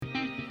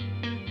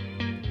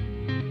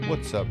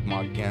What's up,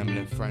 my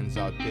gambling friends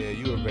out there?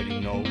 You already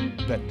know.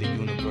 Bet the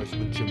universe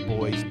with your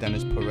boys,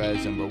 Dennis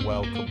Perez and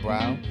Roel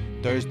Cabral.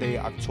 Thursday,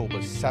 October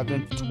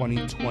 7th,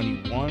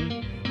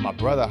 2021. My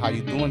brother, how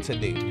you doing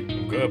today?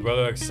 I'm good,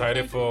 brother.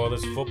 Excited for all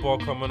this football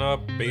coming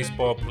up,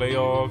 baseball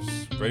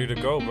playoffs. Ready to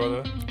go,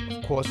 brother.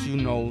 Of course, you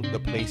know the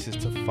places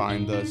to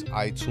find us,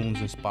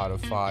 iTunes and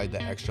Spotify,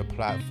 the extra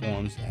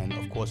platforms, and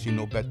of course, you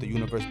know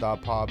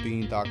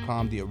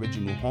bettheuniverse.podbean.com, the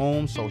original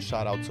home. So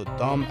shout out to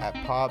them at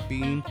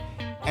Podbean.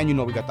 And you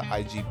know we got the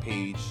IG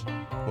page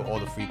with all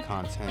the free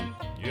content.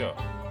 Yeah.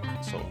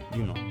 So,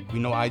 you know, we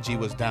know IG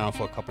was down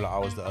for a couple of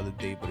hours the other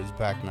day, but it's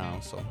back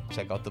now. So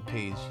check out the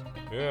page.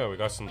 Yeah, we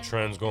got some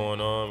trends going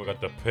on. We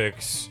got the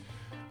picks.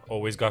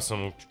 Always got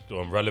some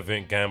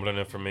relevant gambling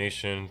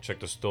information.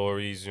 Check the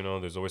stories. You know,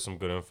 there's always some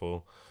good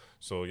info.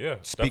 So, yeah.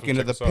 Speaking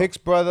of the picks,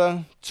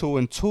 brother,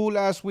 2-2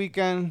 last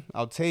weekend.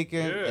 I'll take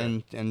it.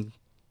 Yeah. And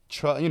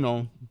try, you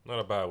know. Not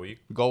a bad week.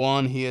 Go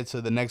on here to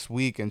the next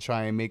week and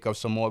try and make up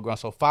some more ground.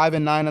 So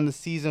 5-9 on the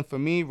season for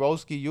me.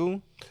 Roski,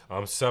 you?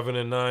 I'm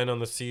 7-9 on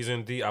the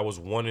season. D. I was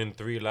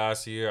 1-3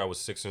 last year. I was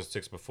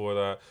 6-6 before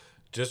that.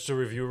 Just to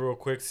review real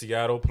quick,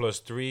 Seattle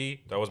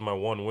 +3. That was my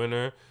one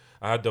winner.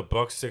 I had the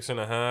Bucks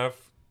 6.5.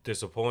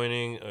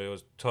 Disappointing. It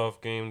was a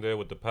tough game there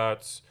with the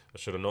Pats. I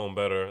should have known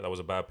better. That was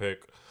a bad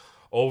pick.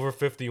 Over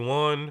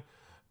 51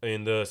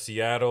 in the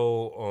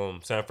Seattle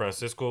San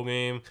Francisco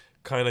game.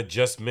 Kind of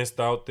just missed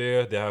out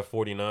there. They have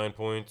 49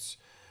 points.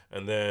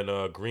 And then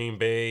Green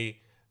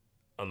Bay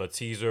on the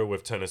teaser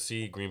with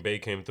Tennessee. Green Bay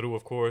came through,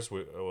 of course,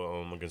 with,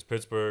 against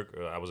Pittsburgh.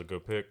 That was a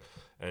good pick.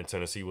 And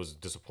Tennessee was a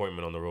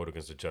disappointment on the road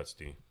against the Jets,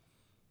 D.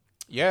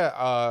 Yeah,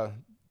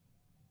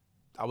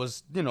 I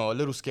was, you know, a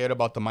little scared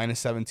about the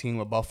 -17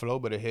 with Buffalo,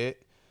 but it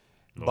hit.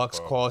 No Bucks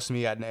problem. cost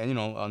me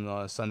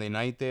on Sunday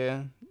night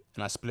there,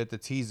 and I split the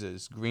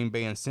teasers. Green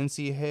Bay and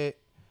Cincy hit.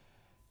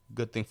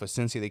 Good thing for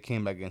Cincy, they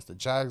came back against the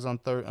Jags on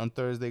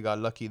Thursday. Got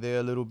lucky there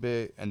a little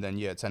bit, and then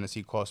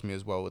Tennessee cost me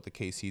as well with the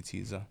KC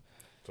teaser.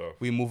 Tough.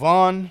 We move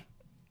on,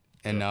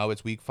 and now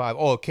it's week 5.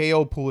 Oh,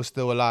 KO pool is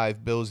still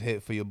alive. Bills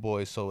hit for your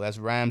boys, so that's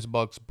Rams,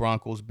 Bucks,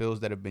 Broncos, Bills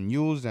that have been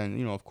used, and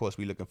you know, of course,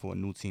 we're looking for a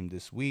new team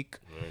this week.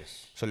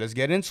 Nice. So let's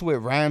get into it.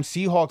 Rams,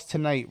 Seahawks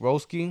tonight,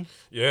 Roski.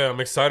 Yeah, I'm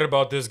excited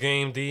about this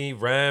game, D.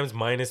 Rams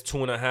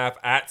 -2.5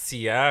 at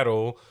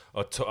Seattle.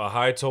 A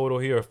high total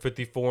here of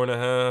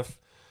 54.5.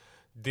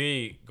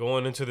 D,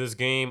 going into this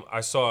game,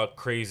 I saw a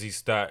crazy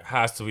stat.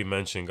 Has to be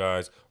mentioned,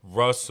 guys.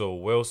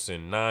 Russell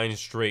Wilson, 9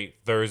 straight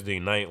Thursday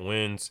night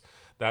wins.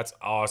 That's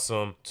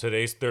awesome.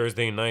 Today's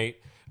Thursday night.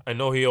 I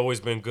know he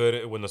always been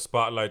good when the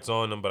spotlight's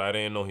on him, but I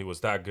didn't know he was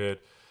that good.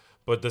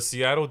 But the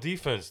Seattle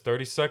defense,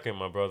 32nd,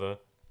 my brother.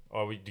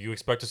 Do you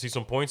expect to see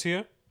some points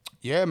here?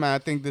 Yeah, man, I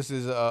think this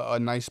is a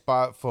nice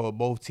spot for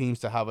both teams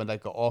to have an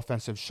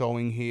offensive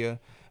showing here,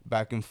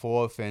 back and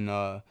forth, and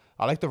I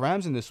like the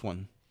Rams in this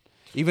one.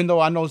 Even though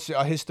I know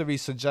history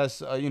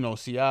suggests,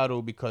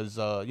 Seattle because,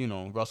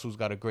 Russell's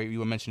got a great, you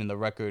were mentioning the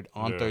record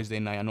on Thursday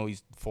night. I know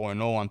he's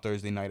 4-0 on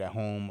Thursday night at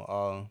home.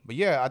 But,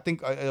 yeah, I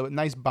think a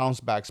nice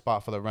bounce-back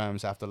spot for the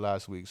Rams after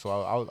last week. So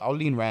I'll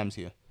lean Rams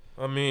here.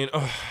 I mean,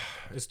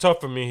 it's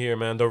tough for me here,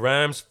 man. The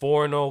Rams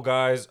 4-0,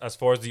 guys, as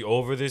far as the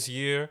over this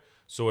year.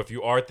 So if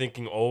you are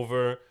thinking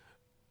over,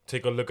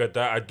 take a look at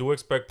that. I do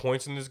expect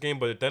points in this game,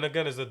 but then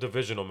again, it's a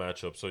divisional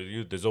matchup. So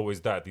there's always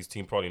that. These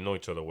teams probably know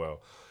each other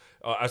well.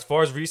 As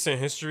far as recent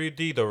history,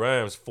 D, the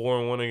Rams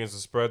 4-1 against the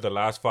spread the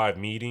last 5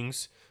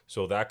 meetings,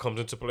 so that comes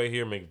into play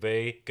here.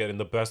 McVay getting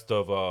the best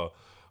of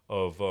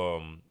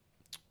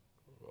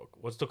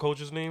what's the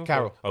coach's name?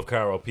 Carroll.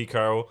 Pete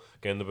Carroll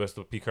getting the best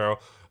of Pete Carroll.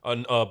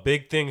 A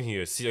big thing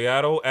here: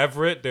 Seattle,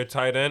 Everett, their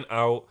tight end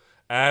out.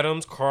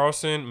 Adams,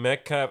 Carlson,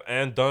 Metcalf,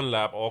 and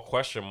Dunlap all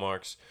question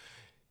marks.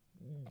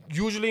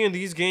 Usually in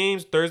these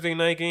games, Thursday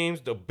night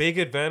games, the big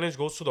advantage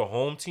goes to the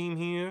home team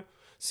here.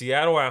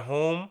 Seattle at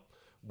home.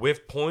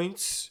 With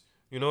points,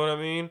 you know what I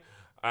mean?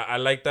 I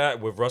like that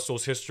with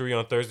Russell's history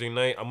on Thursday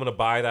night. I'm going to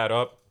buy that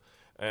up.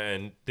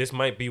 And this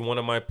might be one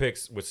of my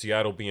picks with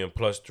Seattle being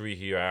 +3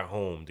 here at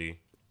home, D.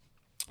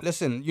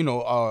 Listen,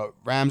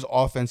 Rams'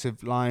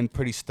 offensive line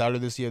pretty stellar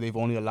this year. They've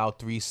only allowed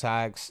 3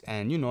 sacks.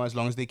 And, as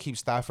long as they keep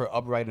Stafford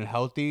upright and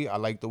healthy, I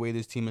like the way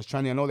this team is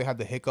trending. I know they had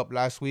the hiccup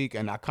last week,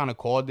 and I kind of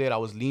called it. I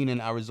was leaning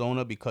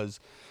Arizona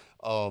because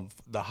of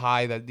the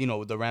high that,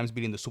 the Rams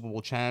beating the Super Bowl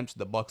champs,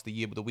 the Bucks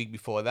the week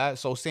before that.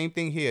 So same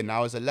thing here.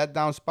 Now it's a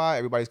letdown spot.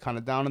 Everybody's kind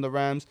of down on the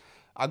Rams.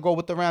 I go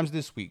with the Rams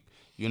this week,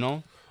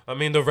 I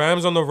mean, the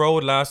Rams on the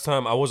road last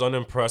time, I was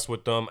unimpressed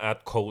with them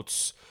at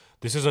Colts.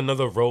 This is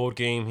another road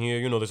game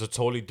here. This is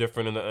totally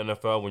different in the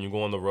NFL when you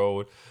go on the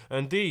road.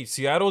 And D,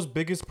 Seattle's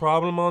biggest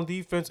problem on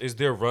defense is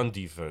their run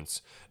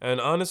defense. And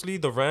honestly,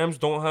 the Rams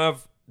don't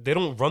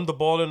run the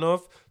ball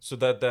enough so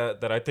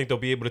that I think they'll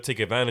be able to take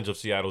advantage of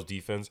Seattle's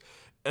defense.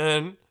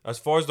 And as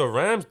far as the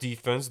Rams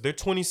defense, they're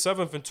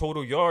 27th in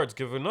total yards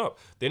given up.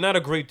 They're not a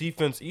great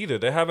defense either.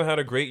 They haven't had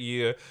a great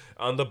year.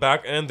 On the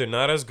back end, they're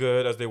not as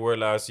good as they were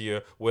last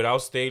year. Without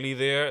Staley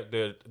there,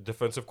 the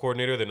defensive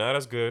coordinator, they're not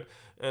as good.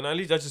 And at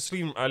least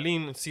I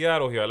lean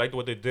Seattle here. I like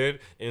what they did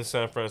in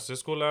San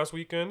Francisco last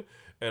weekend,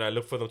 and I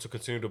look for them to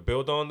continue to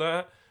build on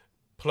that.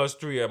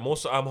 +3 at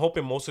most. I'm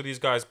hoping most of these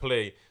guys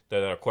play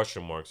that are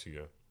question marks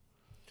here.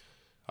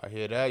 I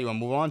hear that. You want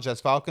to move on?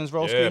 Jets Falcons, Yeah,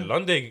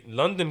 Roski?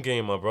 London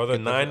game, my brother.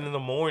 9 in the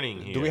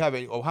morning here. Do we have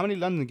how many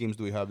London games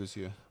do we have this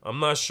year? I'm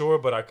not sure,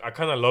 but I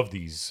kind of love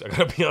these. I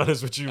gotta be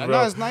honest with you, bro. I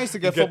know it's nice to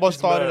get football these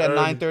started mad at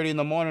early. 9:30 in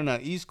the morning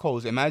on East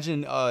Coast.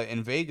 Imagine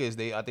in Vegas,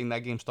 I think that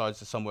game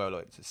starts somewhere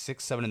like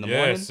 6, 7 in the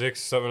morning. 6,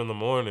 7 in the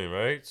morning,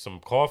 right? Some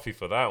coffee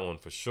for that one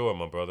for sure,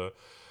 my brother.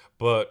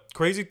 But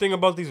crazy thing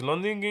about these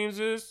London games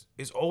is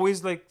it's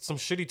always like some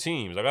shitty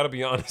teams. I gotta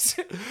be honest.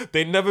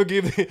 they never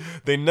give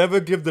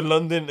the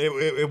London.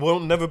 It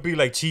won't never be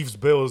like Chiefs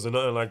Bills and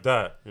nothing like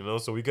that. You know.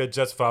 So we get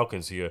Jets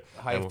Falcons here.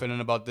 How you feeling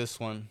about this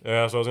one?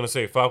 Yeah, so I was gonna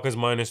say Falcons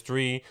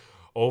 -3,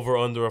 over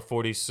under a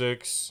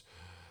 46.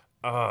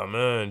 Ah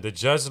man, the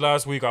Jets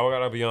last week, I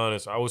gotta be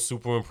honest, I was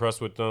super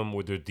impressed with them,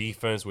 with their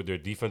defense, with their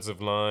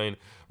defensive line.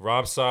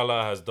 Rob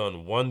Saleh has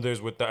done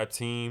wonders with that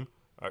team.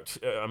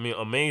 I mean,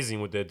 amazing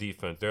with their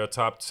defense. They're a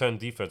top 10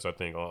 defense, I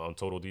think, on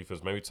total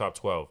defense, maybe top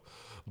 12.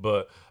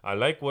 But I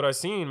like what I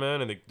seen, man.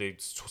 And they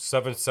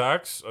 7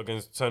 sacks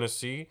against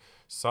Tennessee,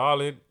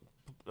 solid.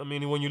 I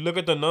mean, when you look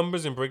at the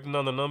numbers and breaking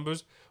down the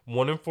numbers,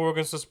 1-4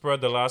 against the spread,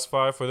 the last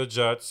 5 for the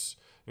Jets.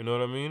 You know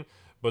what I mean?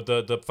 But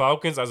the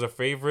Falcons as a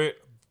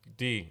favorite,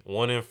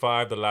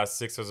 1-5, the last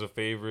 6 as a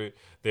favorite.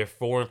 They're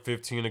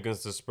 4-15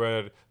 against the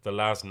spread. The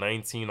last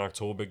 19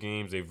 October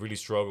games, they've really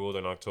struggled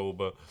in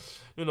October.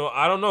 You know,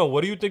 I don't know.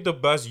 What do you think the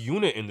best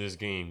unit in this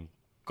game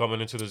coming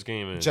into this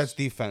game is? Jets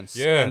defense.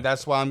 Yeah. And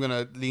that's why I'm going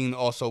to lean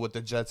also with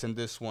the Jets in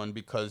this one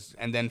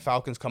and then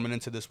Falcons coming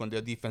into this one,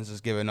 their defense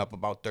is giving up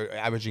about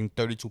averaging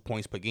 32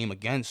 points per game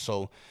against.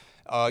 So,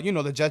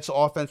 the Jets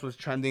offense was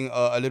trending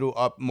a little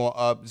more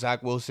up.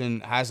 Zach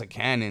Wilson has a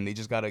cannon. They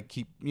just got to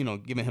keep,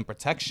 giving him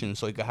protection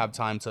so he could have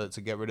time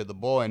to get rid of the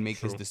ball and make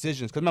his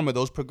decisions. Because remember,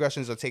 those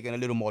progressions are taking a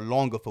little more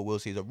longer for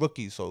Wilson. He's a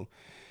rookie. So,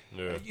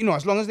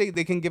 as long as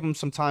they can give him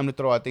some time to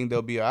throw, I think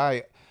they'll be all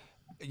right.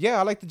 Yeah,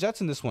 I like the Jets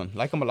in this one.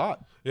 Like them a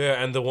lot.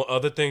 Yeah, and the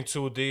other thing,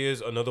 too, D,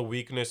 is another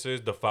weakness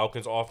is the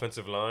Falcons'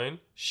 offensive line,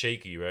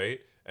 shaky, right?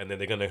 And then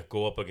they're going to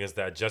go up against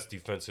that Jets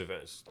defensive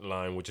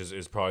line, which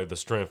is probably the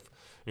strength,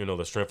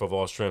 the strength of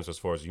all strengths as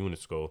far as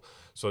units go.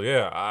 So,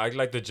 yeah, I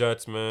like the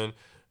Jets, man.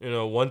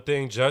 One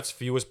thing, Jets,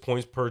 fewest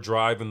points per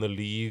drive in the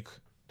league.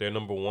 They're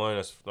number 1.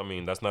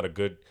 That's not a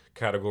good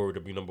category to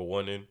be number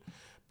 1 in.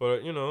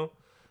 But,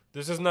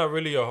 this is not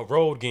really a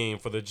road game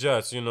for the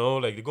Jets,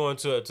 Like, they're going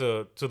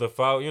to the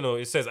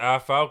Falcons, it says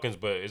Falcons,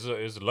 but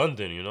it's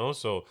London,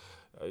 So,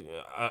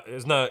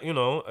 it's not,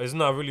 it's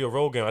not really a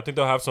road game. I think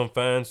they'll have some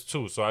fans,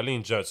 too. So, I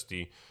lean Jets,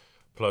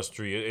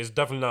 +3. It's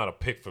definitely not a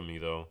pick for me,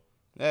 though.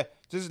 Yeah,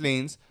 just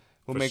leans.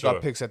 We'll make our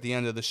picks at the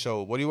end of the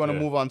show. What do you want to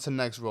move on to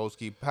next,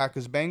 Roski?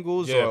 Packers,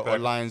 Bengals, or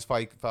Lions,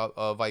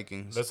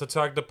 Vikings? Let's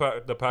attack the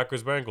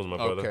Packers, Bengals, my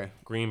brother. Okay.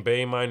 Green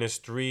Bay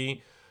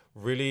 -3.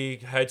 Really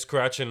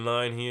head-scratching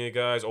line here,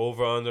 guys.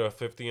 Over under a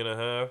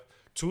 50.5.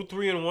 2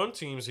 3-1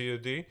 teams here,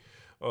 D.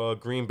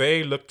 Green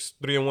Bay looks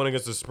 3-1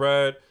 against the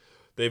spread.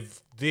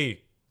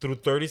 Through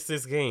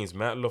 36 games,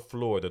 Matt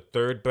LaFleur, the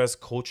third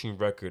best coaching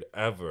record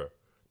ever.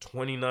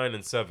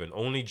 29-7.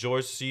 Only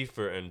George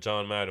Seifert and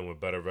John Madden with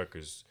better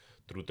records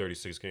through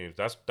 36 games.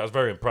 That's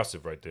very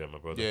impressive right there, my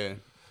brother. Yeah.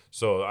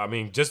 So, I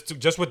mean,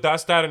 just with that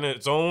stat in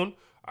its own,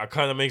 it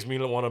kind of makes me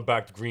want to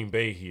back Green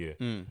Bay here.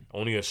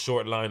 Only a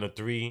short line of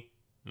 3.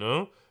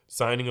 No?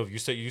 Signing of, you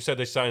said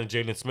they signed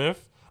Jalen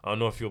Smith. I don't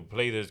know if he'll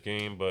play this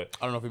game, but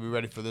I don't know if he'll be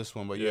ready for this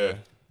one, but yeah.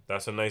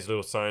 That's a nice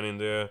little signing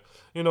there.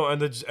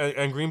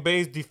 And Green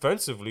Bay's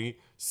defensively,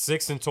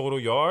 6 in total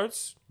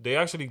yards. They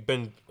actually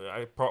been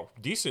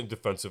decent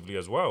defensively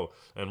as well.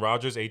 And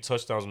Rodgers, 8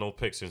 touchdowns, no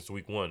picks since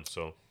week 1.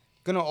 So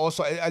gonna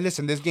also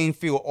listen. This game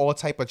feel all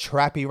type of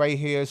trappy right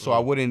here, so I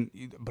wouldn't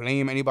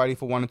blame anybody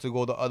for wanting to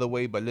go the other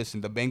way. But listen,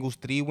 the Bengals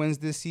 3 wins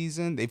this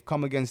season. They've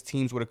come against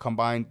teams with a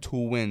combined 2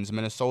 wins: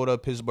 Minnesota,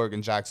 Pittsburgh,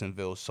 and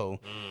Jacksonville. So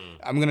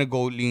I'm gonna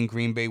go lean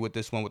Green Bay with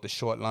this one with the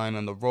short line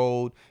on the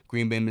road.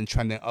 Green Bay been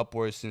trending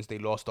upwards since they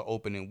lost the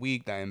opening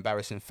week, that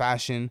embarrassing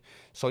fashion.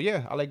 So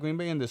yeah, I like Green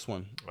Bay in this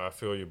one. I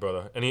feel you,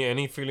 brother.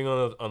 Any feeling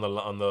on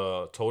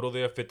the total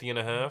there,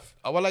 50.5?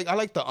 I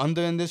like the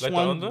under in this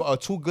one.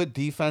 2 good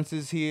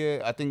defenses here.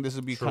 I think this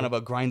would be kind of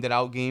a grinded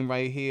out game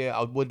right here.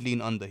 I would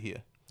lean under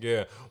here.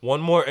 Yeah. One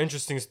more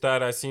interesting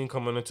stat I seen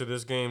coming into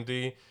this game,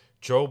 D.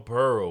 Joe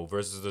Burrow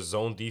versus the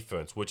zone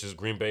defense, which is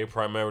Green Bay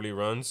primarily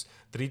runs.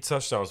 3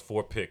 touchdowns,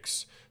 4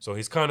 picks. So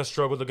he's kind of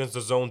struggled against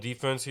the zone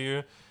defense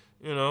here.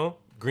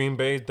 Green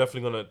Bay is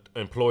definitely going to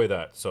employ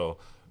that. So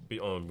we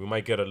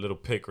might get a little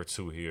pick or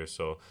 2 here.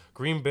 So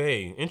Green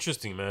Bay,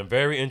 interesting, man.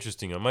 Very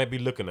interesting. I might be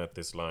looking at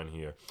this line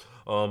here.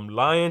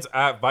 Lions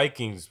at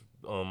Vikings.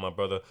 My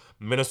brother.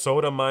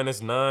 Minnesota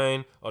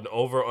 -9, an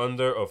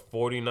over-under of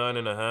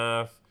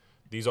 49.5.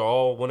 These are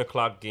all 1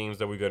 o'clock games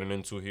that we're getting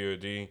into here,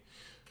 D.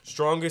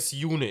 Strongest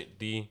unit,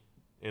 D,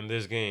 in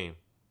this game.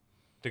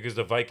 I think it's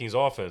the Vikings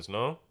offense,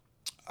 no?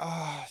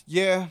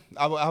 Yeah,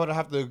 I would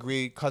have to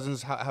agree.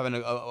 Cousins having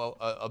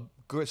a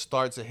good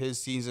start to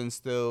his season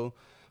still,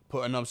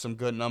 putting up some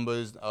good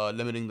numbers,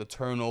 limiting the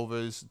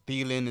turnovers.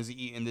 Thielen is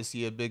eating this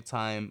year big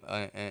time,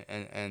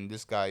 and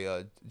this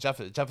guy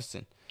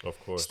Jefferson Of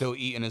course. still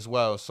eating as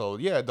well. So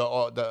yeah,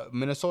 the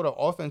Minnesota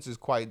offense is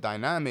quite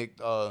dynamic.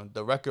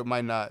 The record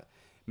might not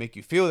make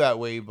you feel that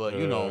way, but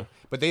Yeah.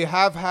 but they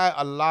have had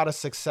a lot of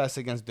success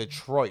against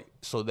Detroit.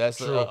 So that's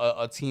True.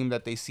 a team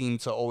that they seem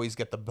to always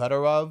get the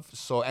better of.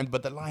 So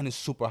but the line is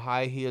super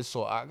high here,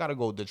 so I gotta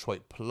go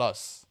Detroit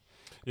plus.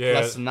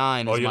 Yeah.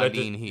 +9 is you my like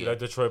lean You here. like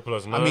Detroit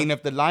 +9? I mean,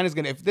 if the line is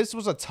if this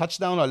was a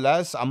touchdown or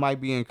less, I might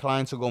be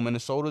inclined to go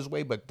Minnesota's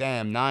way. But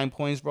damn, 9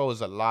 points, bro,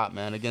 is a lot,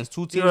 man, against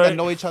two teams You're that right.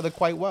 know each other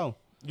quite well.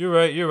 You're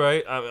right. You're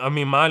right. I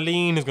mean, my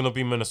lean is gonna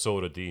be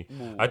Minnesota. D.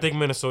 I think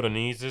Minnesota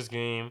needs this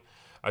game.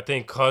 I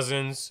think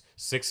Cousins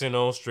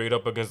 6-0 straight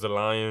up against the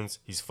Lions.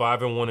 He's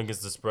 5-1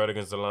 against the spread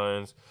against the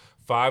Lions.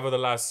 5 of the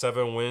last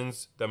 7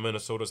 wins that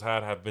Minnesota's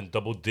had have been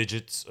double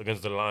digits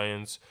against the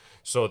Lions.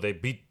 So they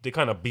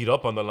kind of beat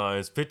up on the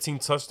Lions. 15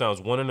 touchdowns,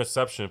 1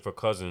 interception for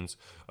Cousins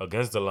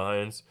against the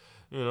Lions.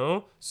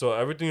 So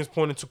everything is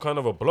pointing to kind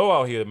of a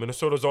blowout here.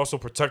 Minnesota's also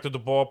protected the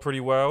ball pretty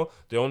well.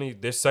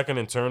 They're second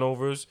in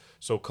turnovers,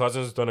 so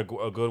Cousins done a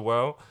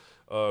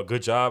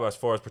good job as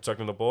far as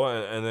protecting the ball.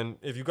 And then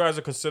if you guys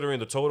are considering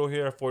the total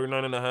here,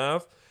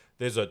 49.5,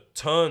 there's a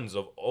tons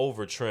of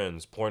over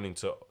trends pointing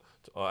to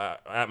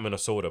at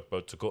Minnesota,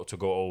 but to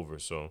go over.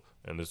 So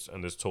and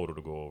this total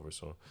to go over.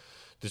 So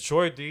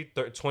Detroit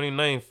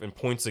 29th in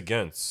points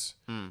against.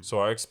 So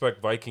I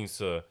expect Vikings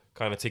to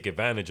kind of take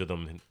advantage of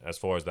them as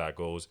far as that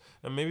goes,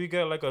 and maybe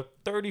get like a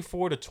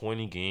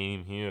 34-20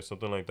 game here,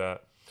 something like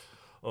that.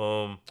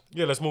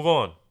 Yeah, let's move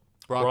on.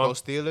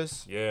 Broncos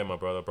Steelers. Yeah, my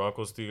brother.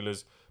 Broncos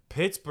Steelers.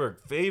 Pittsburgh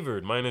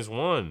favored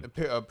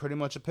 -1. Pretty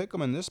much a pick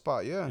 'em in this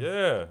spot, yeah.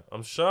 Yeah,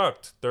 I'm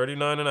shocked.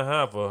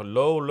 39.5, a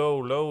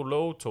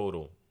low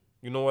total.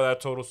 You know why that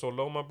total's so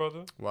low, my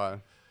brother?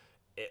 Why?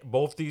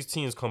 Both these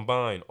teams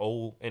combined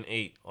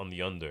 0-8 on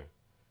the under.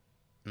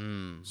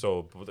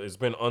 So it's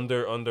been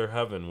under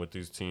heaven with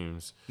these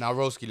teams. Now,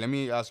 Roski, let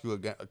me ask you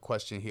a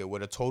question here.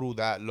 With a total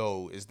that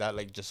low, is that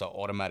like just an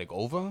automatic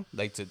over?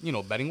 Like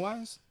betting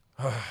wise?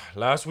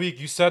 Last week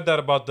you said that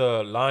about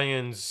the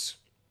Lions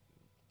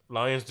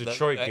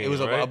Detroit game. It was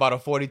right? about a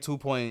 42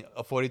 point.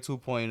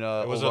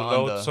 It was a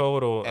low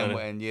total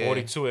and yeah.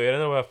 42. It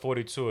ended up at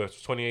 42.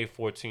 It's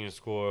 28-14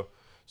 score.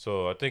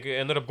 So I think it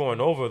ended up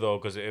going over though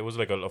because it was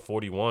like a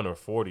 41 or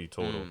 40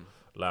 total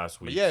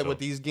last week. But yeah, so. with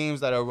these games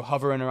that are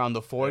hovering around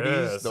the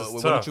 40s, it's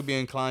wouldn't tough. you be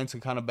inclined to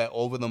kind of bet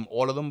over them,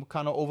 all of them,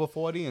 kind of over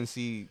 40, and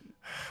see?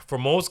 For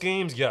most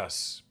games,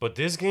 yes, but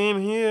this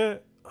game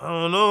here, I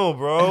don't know,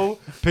 bro.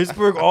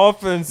 Pittsburgh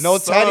offense. No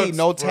sucks, Teddy,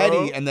 no bro.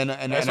 Teddy, and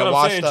That's a what I'm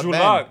washed saying, up Drew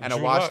Ben, Lock, and a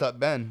Drew washed Lock. up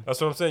Ben. That's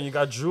what I'm saying. You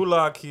got Drew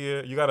Lock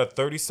here. You got a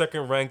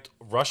 32nd ranked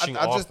rushing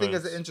I offense. just think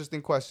it's an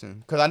interesting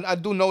question because I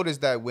do notice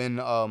that when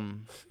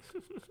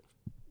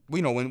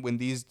when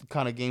these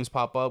kind of games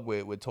pop up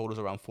with totals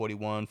around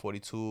 41,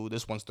 42,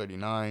 this one's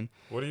 39.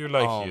 What do you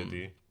like here,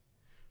 D?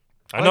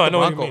 I like know the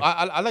what you Broncos. mean.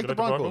 I like the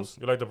Broncos.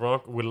 You like the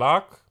Broncos with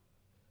Lock?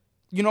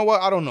 You know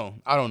what? I don't know.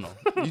 I don't know.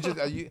 I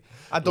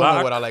don't know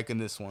Lock? what I like in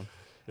this one.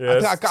 Yeah,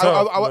 it's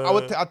tough,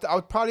 I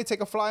would probably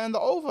take a fly on the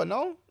over.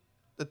 No,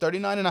 the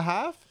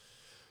 39.5.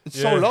 It's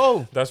Yeah, so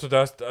low.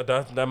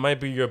 That might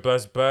be your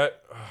best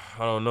bet.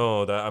 I don't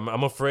know. That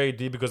I'm afraid,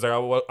 D, because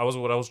what I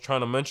was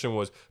trying to mention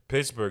was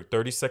Pittsburgh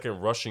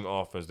 32nd rushing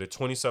offense. They're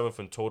 27th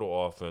in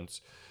total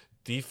offense.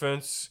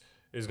 Defense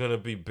is gonna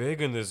be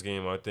big in this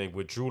game, I think,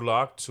 with Drew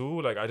Lock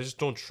too. Like I just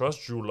don't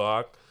trust Drew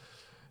Lock.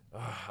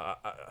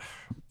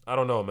 I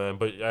don't know, man.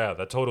 But yeah,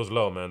 that total's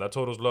low, man. That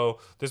total's low.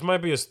 This might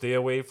be a stay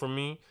away from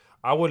me.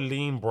 I would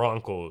lean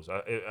Broncos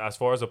as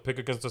far as a pick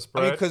against the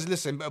spread. I mean, because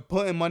listen,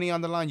 putting money on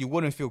the line, you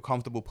wouldn't feel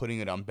comfortable putting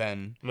it on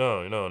Ben.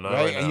 No, not right?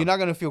 right now. And you're not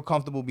gonna feel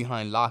comfortable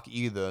behind Lock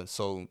either.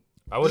 So would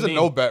there's a lean-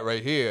 no bet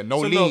right here.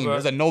 No It's a no lean. bet.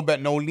 There's a no bet,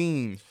 no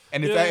lean.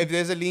 And Yeah. if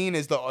there's a lean,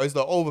 it's the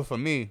over for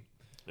me.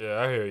 Yeah,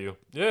 I hear you.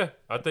 Yeah,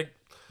 I think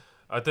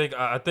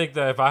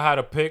that if I had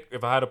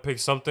to pick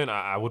something,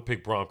 I would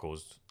pick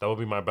Broncos. That would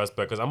be my best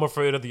bet because I'm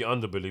afraid of the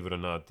under. Believe it or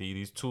not,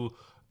 they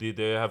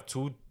have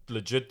two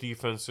legit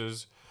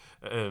defenses,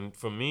 and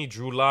for me,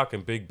 Drew Lock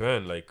and Big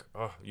Ben,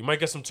 you might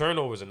get some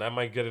turnovers, and that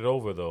might get it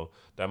over though.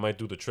 That might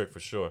do the trick for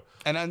sure.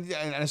 And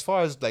as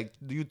far as do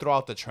you throw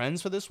out the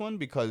trends for this one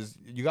because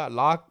you got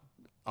Lock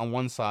on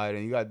one side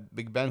and you got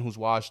Big Ben who's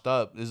washed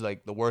up. This is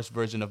like the worst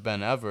version of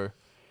Ben ever.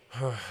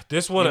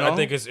 This one You I know?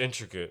 think is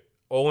intricate.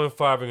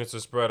 0-5 against the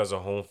spread as a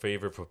home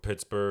favorite for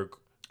Pittsburgh.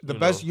 The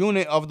best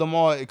unit of them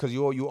all, because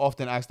you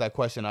often ask that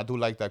question. I do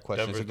like that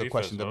question. Denver's it's a good defense,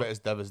 question. The no? best is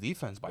Denver's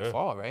defense by Yeah.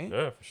 far, right?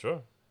 Yeah, for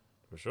sure.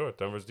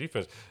 Denver's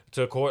defense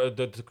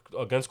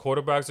against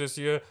quarterbacks this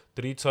year,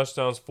 3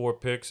 touchdowns, 4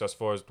 picks. As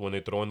far as when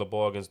they throwing the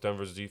ball against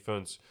Denver's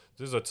defense,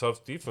 this is a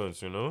tough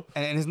defense, And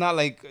it's not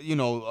like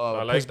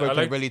Pittsburgh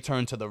can really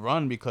turn to the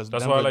run because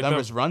That's why I like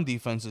Denver's them. run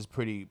defense is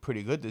pretty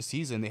good this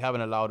season. They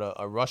haven't allowed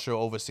a rusher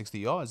over 60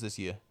 yards this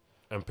year.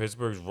 And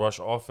Pittsburgh's rush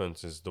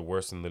offense is the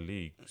worst in the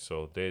league.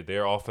 So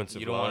their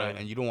offensive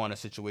line. You don't want a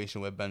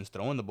situation where Ben's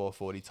throwing the ball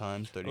 40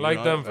 times, 30 I like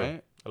yards, Denver.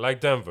 right? I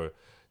like Denver.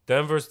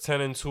 Denver's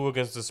 10-2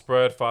 against the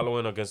spread,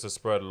 following against the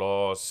spread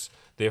loss.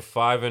 They're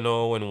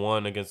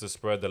 5-0-1 against the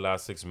spread the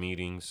last 6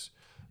 meetings.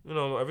 You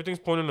know, everything's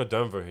pointing to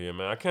Denver here,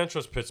 man. I can't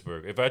trust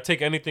Pittsburgh. If I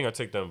take anything, I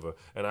take Denver.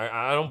 And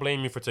I don't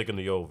blame you for taking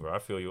the over. I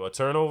feel you. A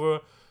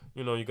turnover,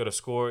 you know, you got to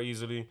score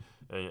easily,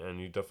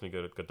 and you definitely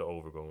got to get the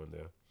over going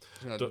there.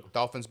 You know,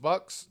 Dolphins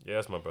Bucks.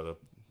 Yes, my brother.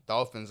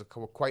 Dolphins are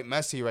quite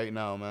messy right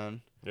now,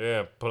 man.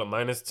 Yeah, pull up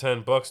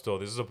 -10 though.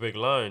 This is a big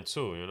line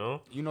too, you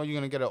know. You know you're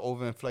gonna get an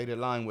overinflated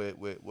line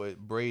with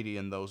Brady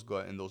and those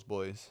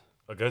boys.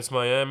 Against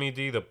Miami,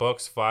 the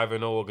Bucks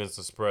 5-0 against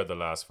the spread the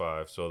last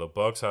 5. So the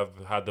Bucks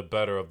have had the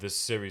better of this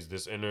series,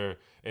 this inner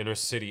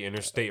city,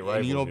 interstate rivalry.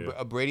 And you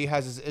know Brady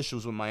has his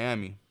issues with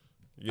Miami.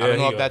 Yeah, I don't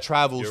know if that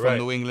travels from right.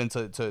 New England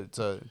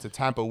to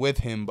Tampa with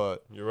him,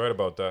 but You're right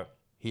about that.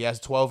 he has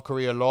 12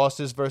 career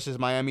losses versus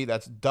Miami.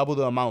 That's double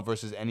the amount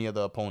versus any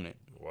other opponent.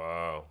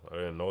 Wow, I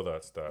didn't know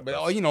that stat.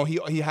 But you know,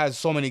 he has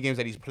so many games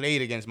that he's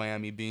played against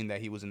Miami, being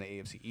that he was in the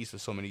AFC East for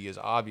so many years,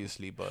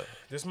 obviously. But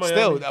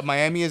still,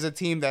 Miami is a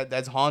team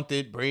that's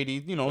haunted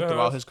Brady, you know,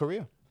 throughout his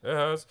career. It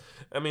has.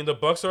 I mean, the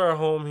Bucks are at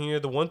home here.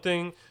 The one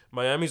thing,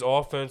 Miami's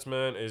offense,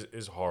 man,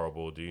 is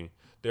horrible, D.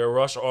 Their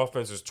rush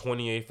offense is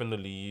 28th in the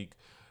league.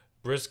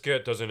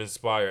 Brisket doesn't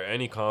inspire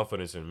any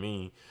confidence in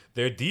me.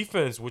 Their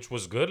defense, which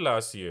was good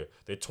last year,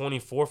 they're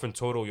 24th in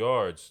total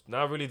yards.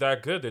 Not really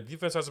that good. Their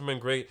defense hasn't been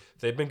great.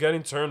 They've been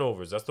getting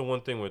turnovers. That's the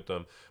one thing with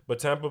them. But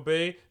Tampa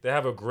Bay, they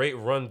have a great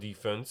run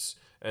defense,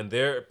 and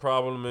their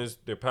problem is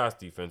their pass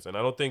defense. And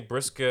I don't think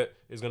Brisket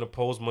is going to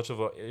pose much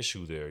of an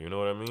issue there. You know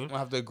what I mean? I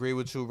have to agree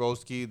with you,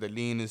 Roski. The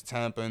lean is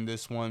Tampa in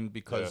this one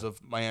because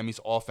of Miami's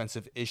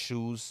offensive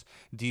issues.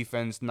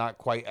 Defense not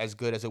quite as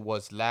good as it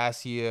was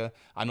last year.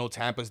 I know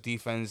Tampa's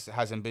defense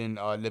hasn't been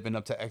living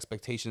up to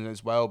expectations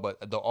as well,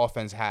 but the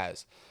offense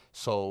has.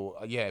 So,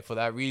 for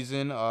that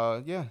reason,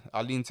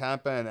 I lean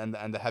Tampa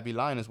and the heavy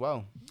line as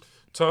well.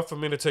 Tough for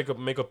me to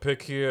make a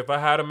pick here. If I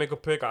had to make a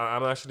pick,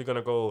 I'm actually going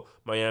to go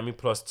Miami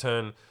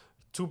 +10.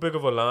 Too big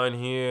of a line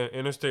here.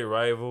 Interstate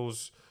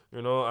rivals.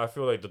 You know, I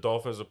feel like the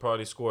Dolphins will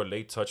probably score a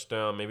late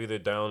touchdown. Maybe they're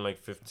down like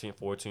 15,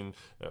 14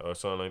 or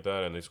something like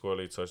that, and they score a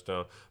late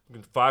touchdown.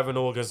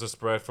 5-0 against the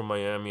spread from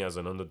Miami as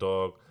an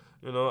underdog.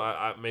 You know,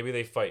 I maybe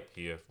they fight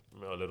here.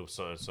 A little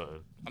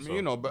something. I mean,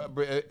 you know, but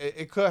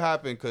it could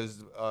happen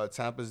because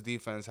Tampa's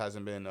defense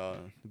hasn't been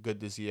good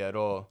this year at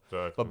all.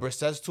 Exactly. But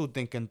Brissett's too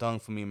think and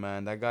dunk for me,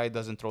 man. That guy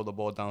doesn't throw the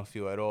ball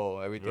downfield at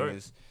all. Everything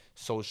is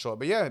so short.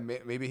 But yeah,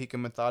 maybe he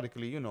can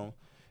methodically, you know.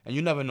 And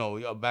you never know.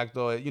 A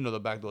backdoor, you know, the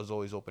backdoor is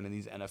always open in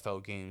these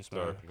NFL games,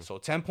 man. Exactly. So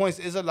 10 points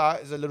is a lot.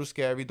 It's a little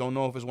scary. Don't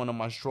know if it's one of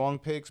my strong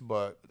picks,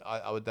 but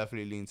I would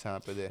definitely lean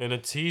Tampa there. In a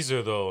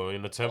teaser, though,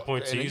 in a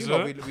 10-point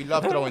teaser. You know, we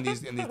love throwing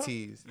these in the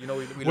tees. You know,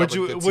 we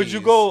would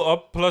you go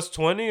up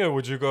 +20 or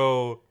would you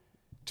go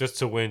just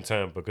to win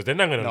Tampa? Because they're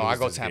not gonna. No, lose I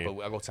go this Tampa.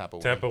 game. I go Tampa.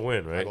 Tampa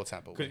win, right? I go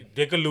Tampa win.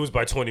 They could lose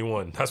by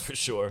 21. That's for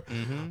sure.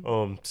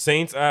 Mm-hmm.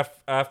 Saints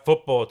at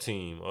football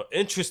team.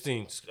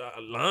 Interesting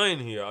line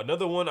here.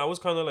 Another one. I was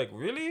kind of like,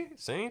 really,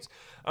 Saints?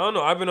 I don't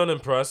know. I've been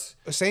unimpressed.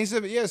 Saints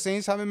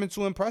haven't been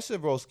too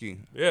impressive, Broski.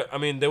 Yeah, I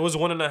mean, there was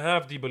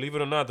 1.5. D, believe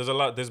it or not,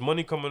 there's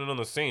money coming in on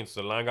the Saints.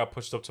 The line got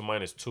pushed up to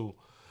 -2.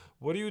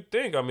 What do you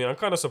think? I mean, I'm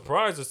kind of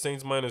surprised the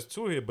Saints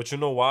 -2 here, but you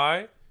know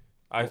why?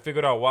 I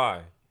figured out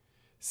why.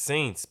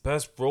 Saints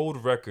best road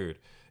record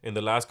in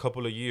the last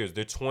couple of years.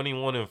 They're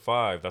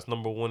 21-5. That's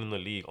number 1 in the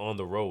league on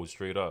the road,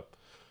 straight up.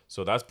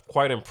 So that's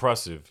quite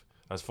impressive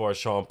as far as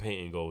Sean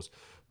Payton goes.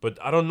 But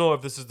I don't know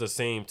if this is the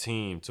same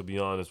team, to be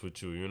honest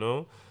with you, you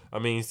know? I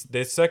mean,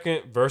 they're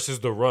second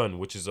versus the run,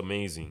 which is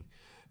amazing.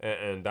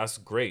 And that's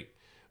great.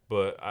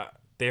 But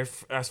they're,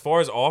 as far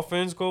as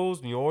offense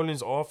goes, New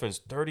Orleans offense,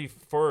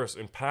 31st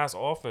in pass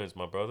offense,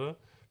 my brother.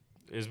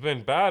 It's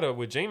been bad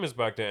with Jameis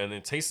back there. And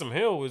then Taysom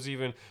Hill was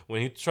even,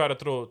 when he tried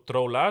to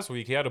throw last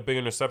week, he had a big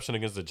interception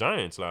against the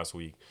Giants last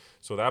week.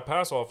 So that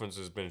pass offense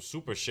has been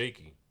super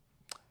shaky.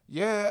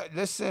 Yeah,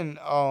 listen,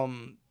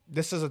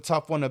 this is a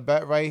tough one to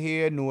bet right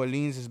here. New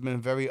Orleans has been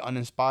very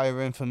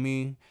uninspiring for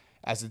me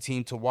as a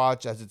team to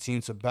watch, as a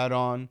team to bet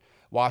on.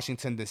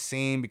 Washington the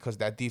same, because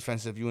that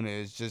defensive unit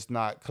is just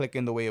not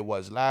clicking the way it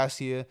was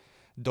last year.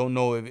 Don't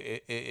know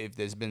if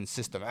there's been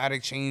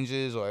systematic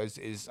changes or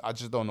is I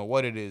just don't know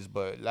what it is.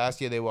 But last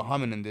year they were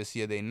humming and this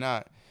year they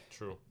not.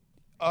 True.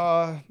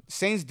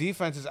 Saints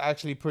defense is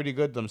actually pretty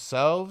good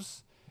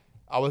themselves.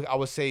 I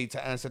would say,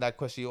 to answer that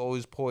question, you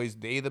always poise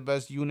they the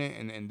best unit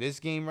in this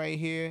game right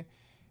here.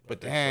 But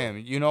damn,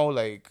 you know,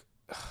 like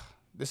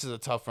this is a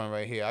tough one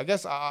right here. I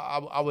guess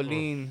I would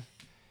lean.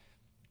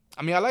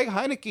 I mean, I like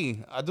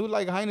Heineke. I do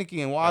like Heineke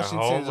in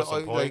Washington.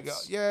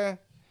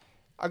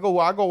 I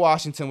go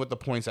Washington with the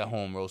points at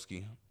home,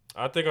 Roski.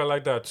 I think I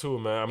like that too,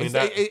 man. I mean,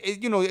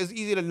 it's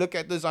easy to look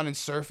at this on its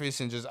surface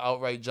and just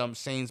outright jump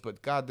Saints,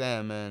 but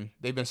goddamn, man,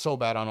 they've been so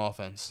bad on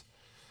offense.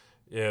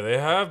 Yeah, they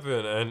have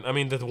been. And, I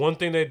mean, the one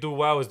thing they do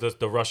well is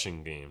the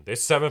rushing game. They're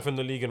 7th in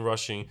the league in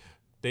rushing.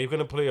 they're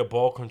gonna play a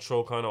ball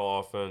control kind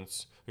of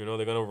offense. You know,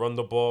 they're gonna run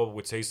the ball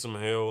with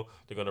Taysom Hill.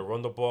 They're gonna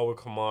run the ball with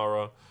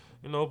Kamara.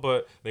 You know,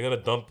 but they're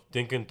gonna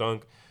dink and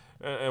dunk.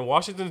 And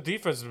Washington's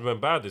defense has been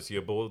bad this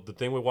year. But the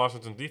thing with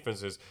Washington's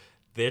defense is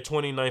they're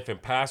 29th in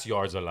pass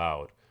yards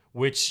allowed,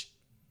 which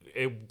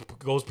it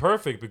goes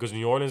perfect because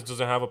New Orleans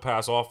doesn't have a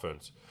pass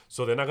offense.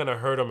 So they're not going to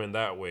hurt them in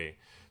that way.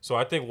 So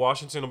I think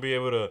Washington will be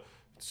able to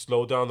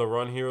slow down the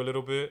run here a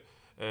little bit,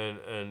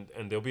 and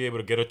they'll be able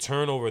to get a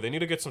turnover. They need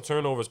to get some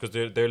turnovers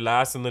because they're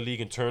last in the league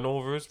in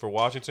turnovers for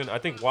Washington. I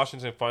think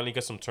Washington finally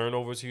gets some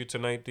turnovers here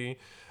tonight, D.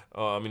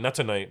 I mean, not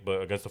tonight,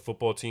 but against the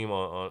football team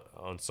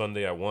on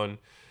Sunday at 1.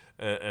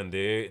 And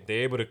they're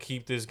able to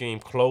keep this game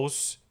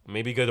close,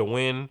 maybe get a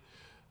win.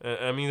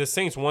 I mean, the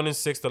Saints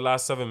 1-6 the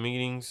last 7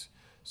 meetings.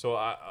 So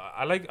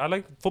I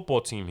like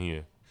football team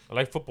here. I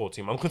like football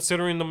team. I'm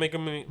considering them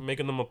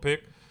making them a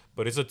pick,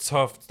 but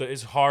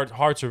it's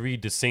hard to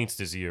read the Saints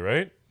this year,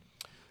 right?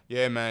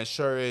 Yeah, man,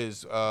 sure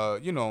is. I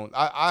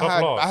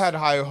had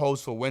higher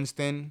hopes for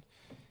Winston,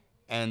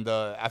 and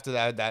after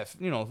that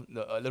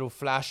a little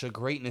flash of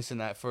greatness in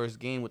that first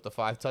game with the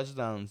 5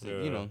 touchdowns.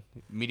 Yeah.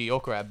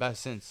 Mediocre at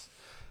best since.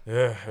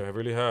 Yeah, it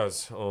really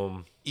has.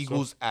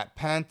 Eagles at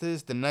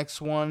Panthers. The next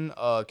one,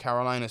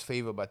 Carolina's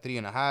favored by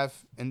 3.5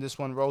 in this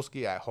one.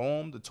 Roski at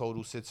home. The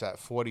total sits at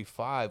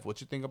 45. What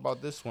you think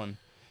about this one?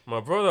 My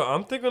brother,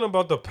 I'm thinking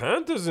about the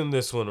Panthers in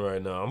this one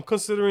right now. I'm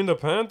considering the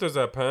Panthers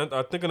at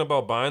I'm thinking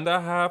about buying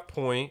that half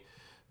point.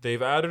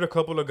 They've added a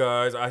couple of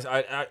guys.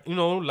 I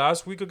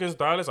last week against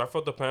Dallas, I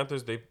thought the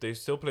Panthers they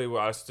still play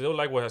well. I still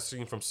like what I've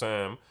seen from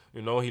Sam.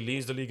 You know, he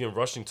leads the league in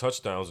rushing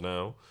touchdowns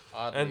now.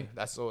 Oddly. And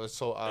that's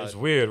so odd. It's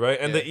weird, right?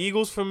 And the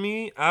Eagles, for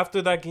me,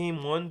 after that game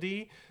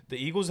 1D, the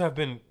Eagles have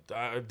been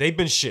they've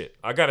been shit.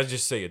 I gotta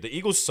just say it. The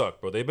Eagles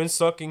suck, bro. They've been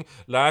sucking.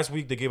 Last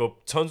week they gave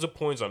up tons of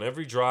points on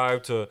every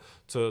drive to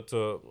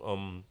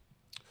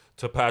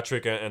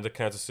Patrick and the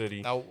Kansas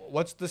City. Now,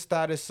 what's the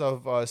status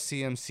of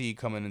CMC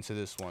coming into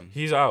this one?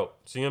 He's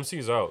out.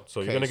 CMC's out.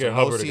 So you're gonna get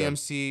no Hubbard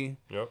CMC. Again.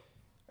 Yep.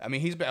 I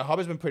mean,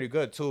 Hubbard's been pretty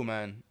good too,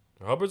 man.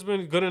 Hubbard's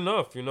been good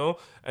enough, you know.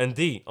 And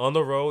D, on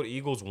the road,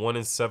 Eagles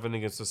 1-7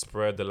 against the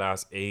spread the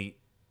last 8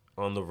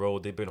 on the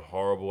road. They've been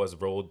horrible as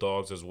road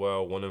dogs as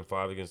well.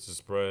 1-5 against the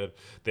spread.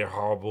 They're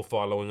horrible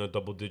following a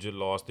double-digit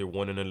loss. They're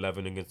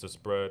 1-11 against the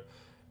spread.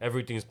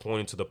 Everything's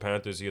pointing to the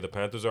Panthers here. The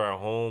Panthers are at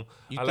home.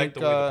 Like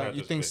the way the Panthers.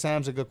 You think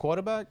Sam's a good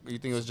quarterback? Or you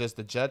think it was just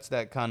the Jets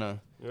that kind of?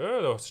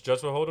 Yeah, the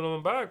Jets were holding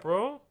them back,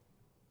 bro.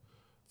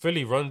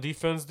 Philly's run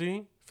defense,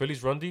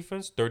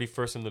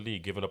 31st in the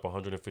league, giving up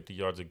 150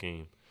 yards a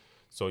game.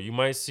 So you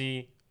might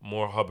see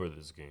more Hubbard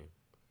this game,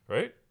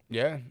 right?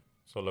 Yeah.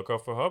 So look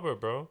out for Hubbard,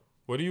 bro.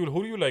 Who do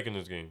you like in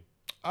this game?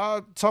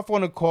 Tough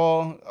one to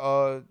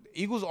call.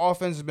 Eagles'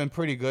 offense has been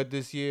pretty good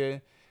this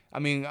year. I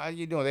mean,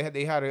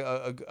 they had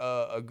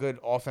a good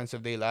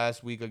offensive day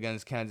last week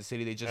against Kansas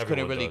City. They just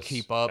couldn't really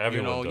keep up.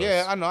 Everyone does.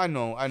 Yeah, I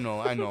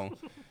know.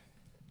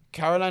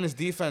 Carolina's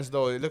defense,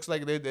 though, it looks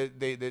like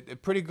they're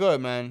pretty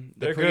good, man.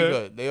 They're pretty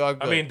good. They are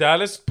good. I mean,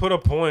 Dallas put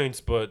up points,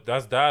 but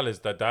that's Dallas.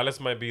 Dallas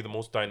might be the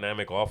most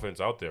dynamic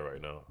offense out there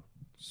right now.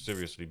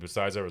 Seriously,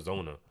 besides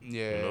Arizona.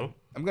 Yeah. You know?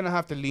 I'm going to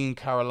have to lean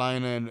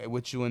Carolina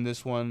with you in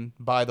this one.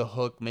 Buy the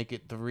hook, make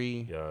it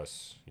 3.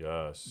 Yes.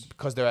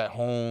 Because they're at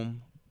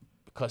home.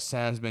 Because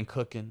Sam's been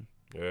cooking.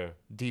 Yeah.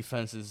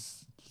 Defense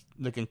is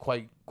looking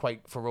quite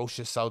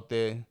ferocious out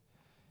there.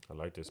 I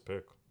like this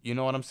pick. You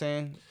know what I'm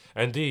saying?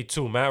 And D,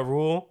 too, Matt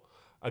Rule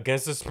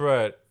against the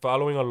spread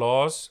following a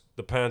loss.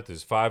 The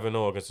Panthers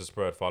 5-0 against the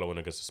spread following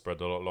against the spread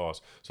loss.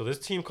 So this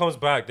team comes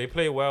back. They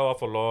play well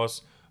off a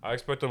loss. I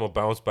expect them to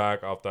bounce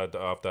back off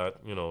that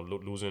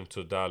losing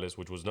to Dallas,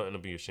 which was nothing to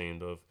be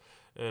ashamed of.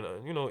 And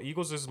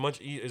Eagles is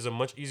a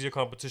much easier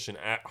competition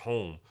at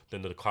home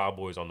than the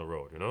Cowboys on the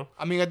road. You know.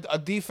 I mean, a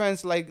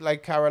defense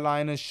like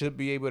Carolina should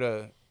be able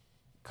to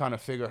kind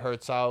of figure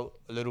Hurts out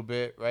a little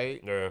bit,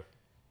 right? Yeah.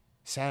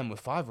 Sam with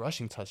 5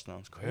 rushing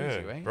touchdowns,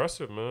 crazy, right?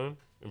 Impressive, man.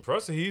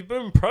 Impressive. He's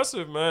been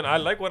impressive, man. I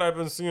like what I've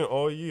been seeing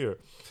all year.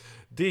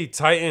 D,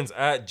 Titans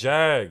at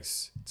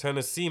Jags.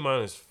 Tennessee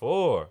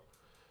 -4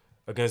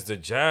 against the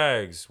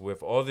Jags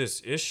with all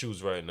these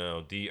issues right now.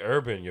 D,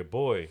 Urban, your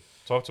boy.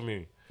 Talk to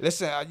me.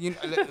 Listen,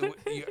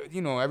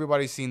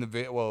 everybody's seen the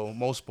video. Well,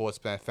 most sports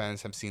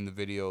fans have seen the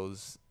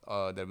videos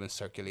that have been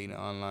circulating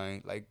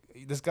online. Like,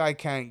 this guy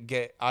can't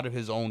get out of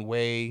his own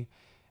way.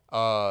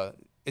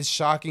 It's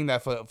shocking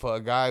that for a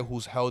guy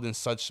who's held in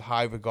such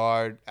high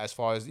regard as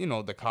far as,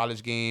 the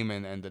college game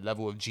and the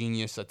level of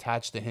genius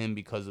attached to him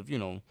because of,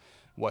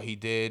 what he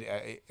did.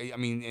 I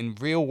mean, in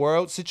real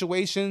world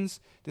situations,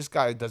 this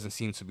guy doesn't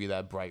seem to be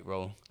that bright,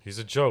 bro. He's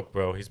a joke,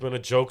 bro. He's been a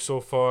joke so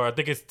far. I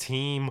think his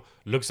team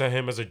looks at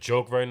him as a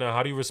joke right now.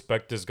 How do you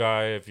respect this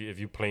guy if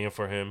you're playing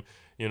for him?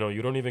 You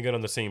don't even get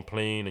on the same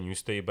plane and you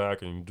stay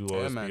back and you do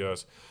all this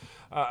BS.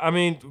 I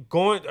mean,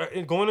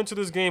 going into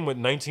this game with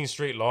 19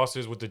 straight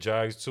losses with the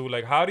Jags too,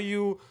 like, how do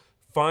you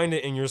find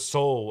it in your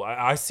soul?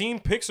 I seen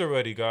picks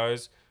already,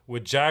 guys,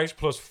 with Jags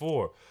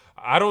 +4.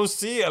 I don't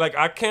see it. Like,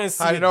 I can't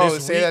see I it know.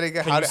 this Say week. that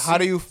again. Can How see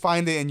do you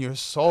find it in your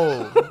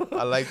soul?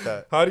 I like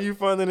that. How do you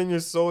find it in your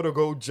soul to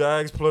go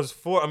Jags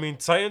 +4? I mean,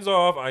 Titans are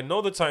off. I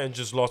know the Titans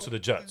just lost to the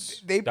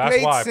Jets. They That's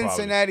played why,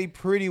 Cincinnati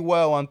pretty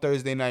well on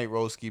Thursday night,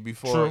 Roski,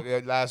 before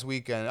last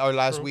weekend or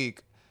last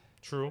week.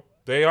 True.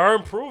 They are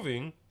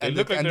improving. They And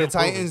look the, like and they're the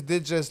Titans improving.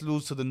 did just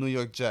lose to the New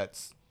York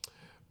Jets.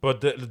 But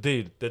the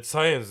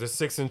Titans, they're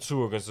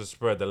 6-2 against the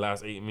spread the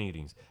last 8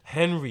 meetings.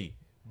 Henry,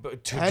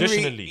 but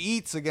traditionally. Henry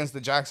eats against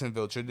the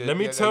Jacksonville. Let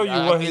me tell you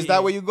what is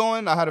that where you're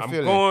going? I had a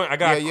feeling. I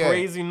got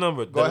crazy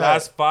numbers. The ahead.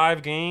 last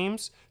 5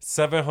 games,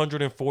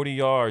 740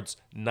 yards,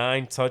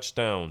 9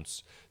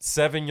 touchdowns,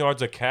 7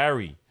 yards a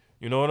carry.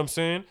 You know what I'm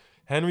saying?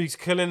 Henry's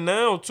killing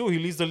now too. He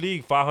leads the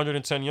league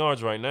 510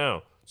 yards right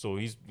now. So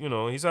he's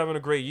having a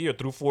great year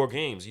through 4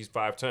 games. He's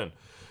 5'10".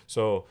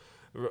 So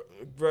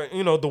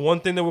the one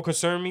thing that will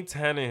concern me,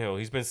 Tannehill.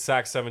 He's been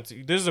sacked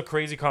 17. This is a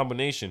crazy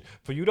combination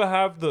for you to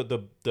have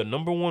the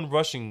number 1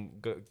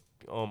 rushing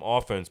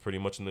offense pretty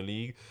much in the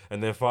league,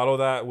 and then follow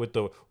that with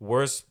the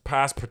worst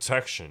pass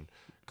protection,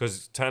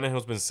 because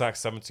Tannehill's been sacked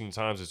 17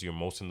 times this year,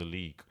 most in the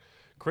league.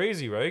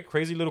 Crazy, right?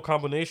 Crazy little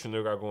combination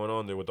they got going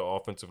on there with the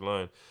offensive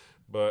line.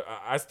 But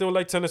I still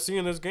like Tennessee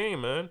in this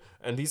game, man.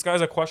 And these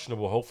guys are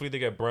questionable. Hopefully they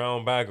get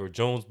Brown back or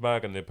Jones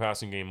back, and their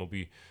passing game will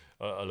be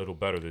a little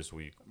better this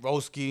week.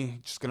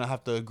 Roski, just going to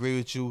have to agree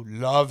with you.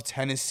 Love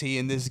Tennessee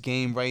in this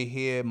game right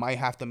here. Might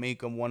have to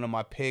make them one of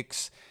my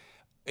picks.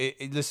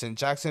 Listen,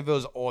 Jacksonville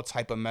is all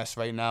type of mess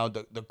right now.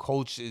 The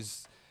coach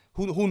is...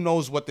 Who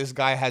knows what this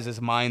guy has his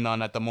mind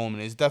on at the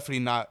moment. It's definitely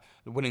not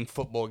winning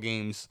football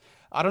games.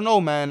 I don't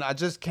know, man. I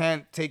just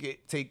can't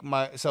take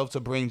myself to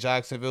bring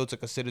Jacksonville, to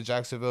consider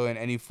Jacksonville in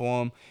any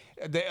form.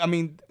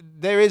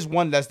 There is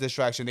one less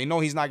distraction. They know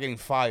he's not getting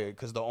fired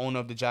because the owner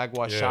of the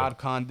Jaguars, Shad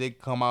Khan, did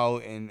come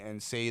out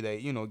and say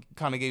that,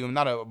 kind of gave him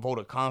not a vote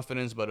of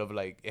confidence, but of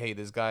like, hey,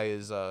 this guy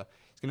is he's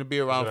going to be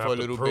around for a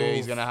little bit.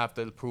 He's going to have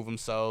to prove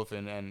himself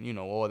and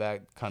all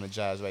that kind of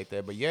jazz right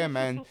there. But yeah,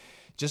 man,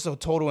 just a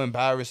total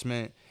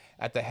embarrassment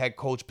at the head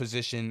coach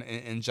position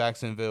in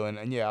Jacksonville.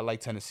 And yeah, I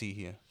like Tennessee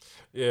here.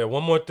 Yeah,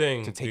 one more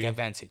thing. To take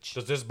advantage.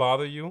 Does this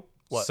bother you?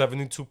 What?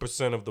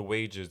 72% of the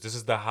wagers. This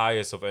is the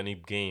highest of any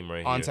game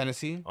right here. On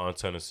Tennessee? On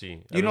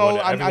Tennessee.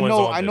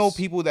 I know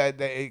people that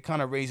it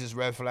kind of raises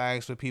red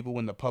flags for people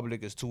when the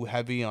public is too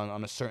heavy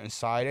on a certain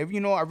side. I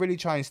really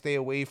try and stay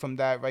away from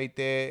that right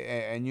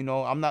there. And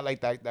I'm not like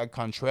that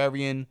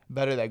contrarian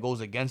better that goes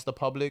against the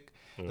public.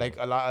 Like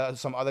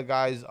some other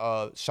guys,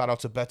 shout out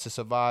to Bet to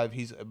Survive.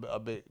 He's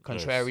a bit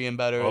contrarian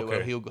better.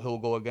 Okay. He'll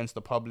go against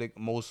the public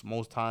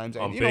most times.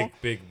 And, on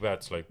big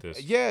bets like this.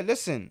 Yeah,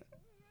 listen.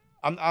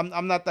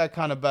 I'm not that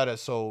kind of better,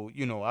 so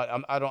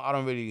I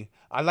don't really.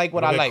 I like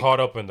what I like. Caught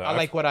up in that. I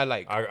like what I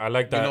like. I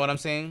like that. You know what I'm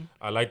saying?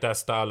 I like that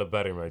style of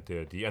betting right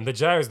there. And the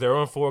Jags, they're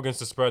on 4 against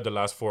the spread the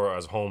last 4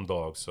 as home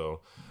dogs. So,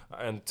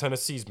 and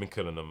Tennessee's been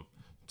killing them.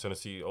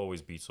 Tennessee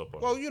always beats up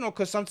on them. Well,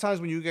 because sometimes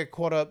when you get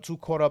too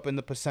caught up in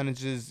the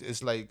percentages,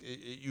 it's like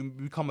you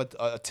become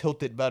a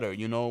tilted better.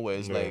 Where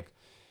it's like.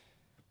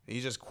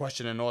 He's just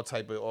questioning all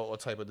type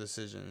of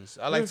decisions.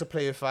 I like to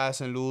play it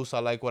fast and loose. I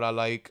like what I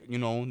like.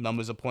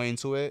 Numbers are pointing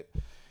to it.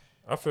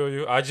 I feel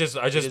you. I just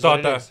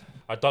thought that.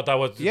 I thought that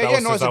was. No,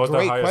 it's a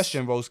great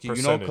question,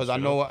 Broski. Because I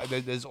know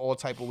there's all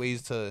type of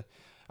ways to.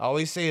 I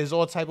always say there's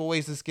all type of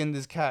ways to skin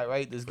this cat,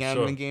 right? This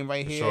gambling game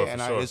right here,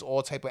 there's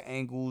all type of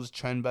angles,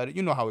 trend better.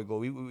 You know how it go.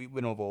 We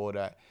went over all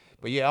that.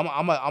 But yeah,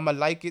 I'm a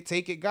like it,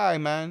 take it guy,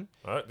 man.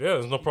 All right, yeah,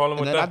 there's no problem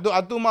with that.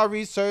 I do my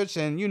research,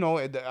 and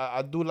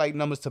I do like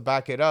numbers to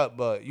back it up,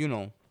 but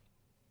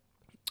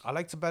I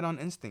like to bet on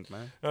instinct,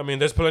 man. I mean,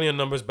 there's plenty of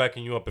numbers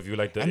backing you up if you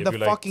like that. And the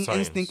fucking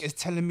science. instinct is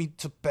telling me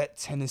to bet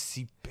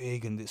Tennessee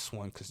big in this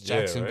one because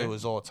Jacksonville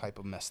is all type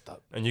of messed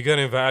up. And you're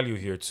getting value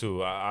here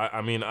too.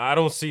 I mean, I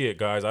don't see it,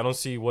 guys. I don't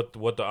see what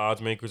the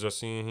odds makers are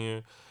seeing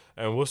here,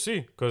 and we'll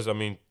see. Because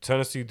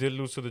Tennessee did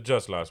lose to the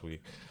Jets last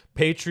week.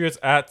 Patriots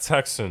at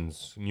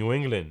Texans. New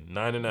England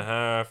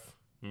 9.5,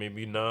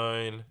 maybe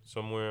 9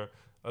 somewhere.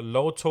 A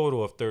low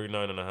total of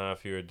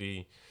 39.5 here.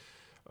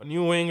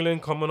 New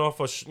England coming off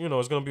it's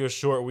going to be a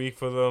short week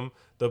for them.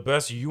 The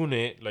best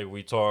unit, like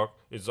we talk,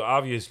 is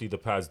obviously the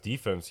Pats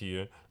defense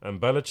here. And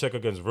Belichick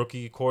against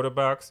rookie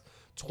quarterbacks,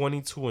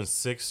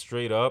 22-6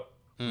 straight up.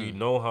 We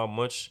know how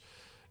much,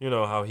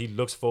 how he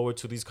looks forward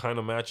to these kind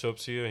of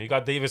matchups here. He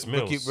got Davis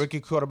Mills.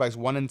 Rookie quarterbacks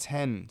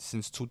 1-10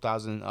 since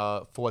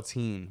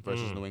 2014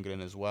 versus New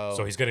England as well.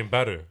 So he's getting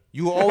better.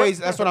 You always,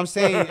 that's what I'm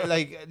saying.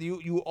 Like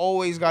you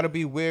always got to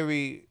be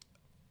wary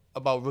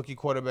about rookie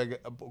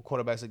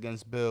quarterbacks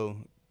against Bill.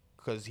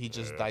 Because he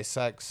just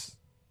dissects,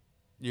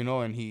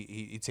 and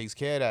he takes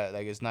care of that.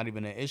 Like, it's not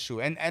even an issue.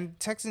 And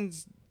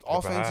Texans'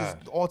 offense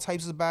is all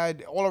types of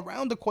bad all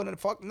around the corner.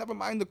 Fuck, never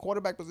mind the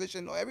quarterback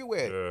position,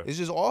 everywhere. Yeah. It's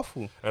just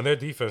awful. And their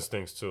defense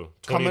stinks, too.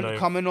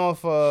 Coming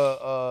off,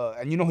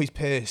 and he's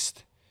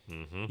pissed.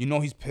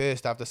 Mm-hmm. He's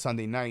pissed after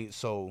Sunday night.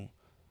 So,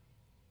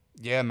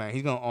 Yeah, man,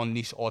 he's gonna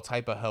unleash all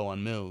type of hell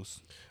on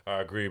Mills.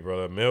 I agree,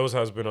 brother. Mills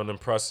has been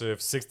unimpressive.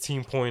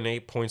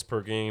 16.8 points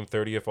per game,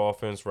 30th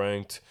offense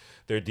ranked.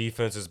 Their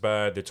defense is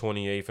bad. They're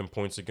 28th in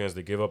points against.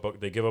 They give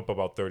up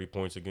about 30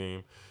 points a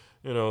game.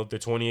 You know, they're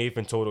 28th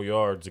in total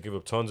yards. They give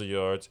up tons of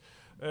yards.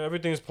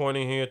 Everything's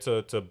pointing here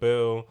to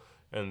Bill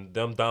and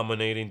them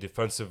dominating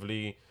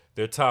defensively.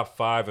 They're top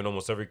 5 in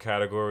almost every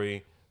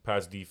category.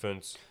 Pass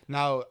defense.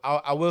 Now,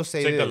 I will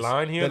say Take this. the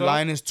line here, The though?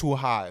 line is too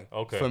high.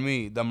 Okay. For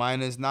me, the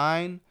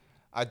 -9.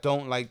 I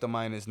don't like the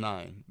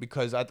 -9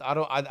 because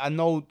I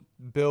know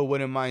Bill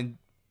wouldn't mind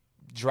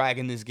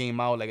dragging this game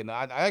out. Like,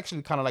 I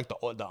actually kind of like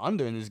the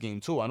under in this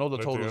game too. I know the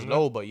Like the total's under?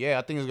 low, but yeah,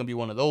 I think it's gonna be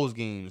one of those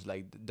games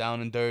like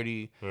down and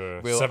dirty,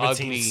 real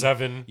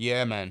 17-7. ugly.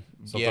 Yeah, man.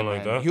 Something yeah,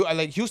 like man. that?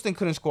 Like Houston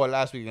couldn't score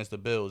last week against the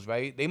Bills,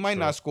 right? They might Sure.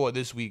 not score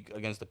this week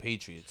against the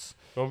Patriots.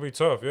 Gonna be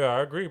tough. Yeah,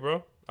 I agree,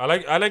 bro. I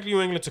like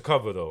New England to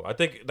cover though. I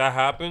think that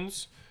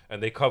happens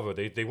and they cover.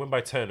 They win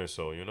by 10 or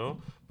so, you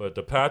know. But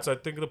the Pats, I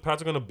think the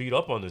Pats are gonna beat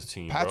up on this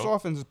team, Pats' bro.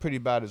 offense is pretty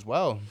bad as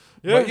well.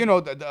 Yeah. But, you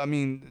know, I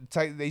mean,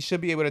 they should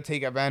be able to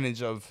take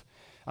advantage of.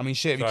 I mean,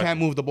 shit, if you Exactly. can't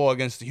move the ball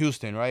against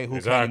Houston, right? Who can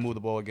Exactly. you move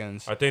the ball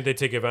against? I think they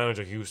take advantage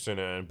of Houston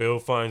and Bill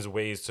finds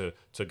ways to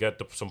get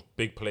some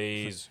big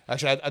plays.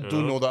 Actually, I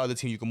do know? know the other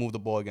team you can move the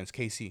ball against,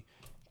 KC.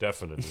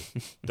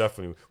 Definitely,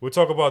 definitely. We'll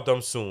talk about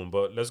them soon,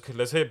 but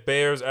let's hit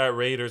Bears at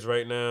Raiders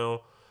right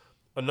now.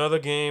 Another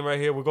game right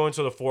here. We're going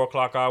to the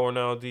 4:00 hour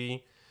now.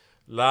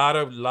 Lot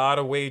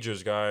of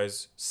wagers,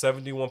 guys.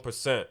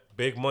 71%.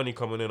 Big money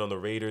coming in on the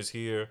Raiders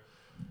here.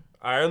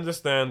 I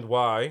understand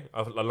why.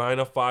 A line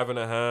of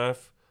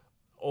 5.5.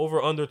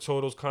 Over under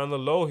totals kind of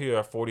low here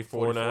at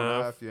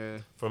 44.5. Yeah.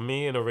 For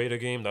me in a Raider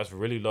game, that's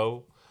really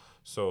low.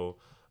 So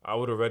I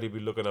would already be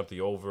looking at the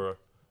over.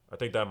 I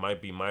think that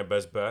might be my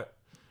best bet.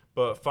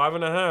 But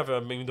 5.5. I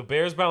mean, the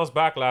Bears bounced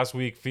back last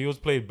week. Fields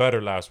played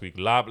better last week.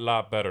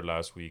 Lot better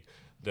last week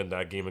than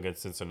that game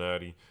against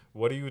Cincinnati.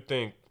 What do you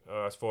think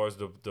as far as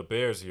the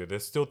Bears here? They're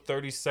still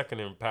 32nd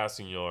in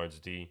passing yards,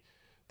 D.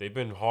 They've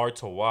been hard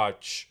to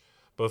watch.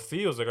 But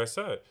Fields, like I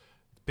said,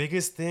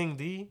 biggest thing,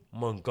 D,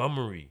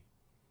 Montgomery.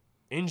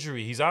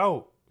 Injury. He's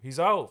out. He's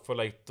out for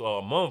like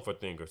a month, I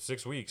think, or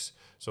 6 weeks.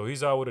 So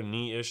he's out with a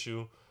knee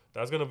issue.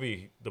 That's going to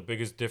be the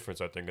biggest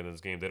difference, I think, in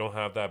this game. They don't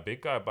have that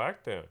big guy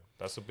back there.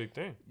 That's a big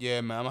thing. Yeah,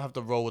 man, I'm gonna have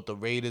to roll with the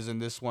Raiders in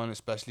this one,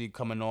 especially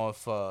coming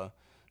off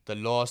the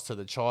loss to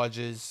the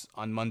Chargers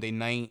on Monday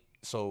night.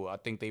 So I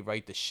think they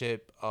right the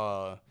ship.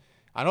 I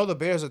know the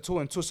Bears are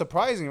 2-2.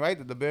 Surprising, right?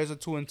 That the Bears are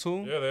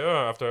 2-2. Yeah, they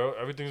are. After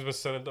everything's been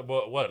set up.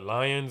 What?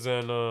 Lions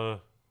and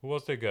who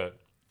else they got?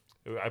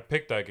 I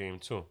picked that game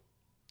too.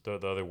 The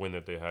other win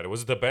that they had. It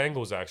was the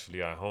Bengals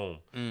actually at home.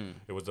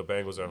 It was the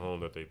Bengals at home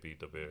that they beat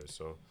the Bears.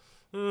 So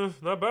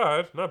not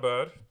bad.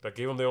 That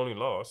gave them their only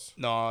loss.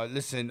 No,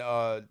 listen,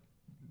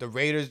 the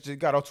Raiders just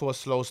got off to a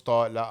slow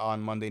start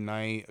on Monday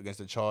night against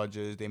the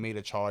Chargers. They made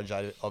a charge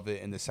out of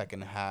it in the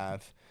second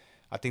half.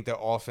 I think their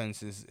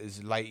offense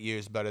is light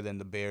years better than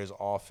the Bears'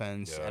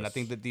 offense, and I Yes.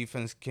 think the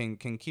defense can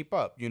keep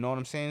up. You know what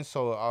I'm saying?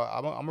 So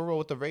I'm gonna roll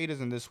with the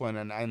Raiders in this one,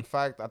 and in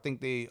fact, I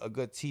think they a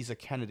good teaser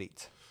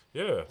candidate.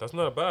 Yeah, that's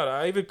not bad.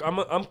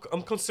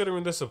 I'm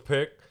considering this a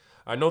pick.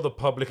 I know the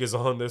public is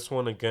on this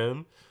one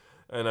again,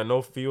 and I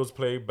know Fields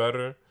played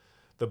better.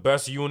 The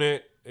best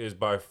unit is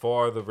by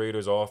far the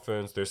Raiders'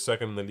 offense. They're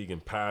second in the league in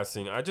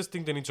passing. I just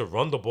think they need to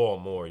run the ball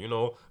more. You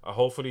know,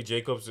 hopefully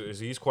Jacobs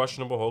he's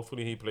questionable.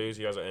 Hopefully he plays.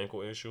 He has an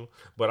ankle issue,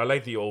 but I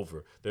like the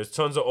over. There's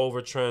tons of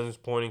over trends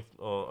pointing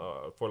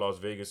for Las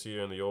Vegas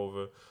here in the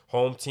over.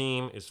 Home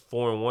team is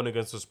 4-1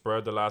 against the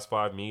spread the last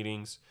 5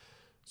 meetings.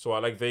 So I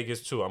like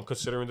Vegas too. I'm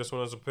considering this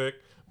one as a pick,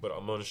 but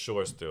I'm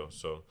unsure still.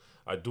 So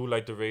I do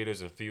like the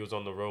Raiders and Fields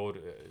on the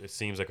road. It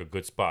seems like a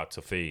good spot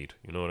to fade.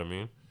 You know what I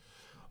mean?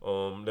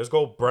 Let's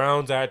go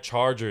Browns at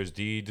Chargers,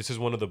 D. This is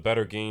one of the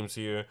better games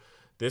here.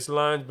 This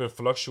line's been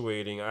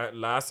fluctuating.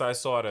 Last I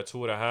saw it at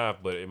 2.5,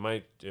 but it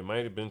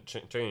might have been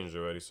changed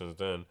already since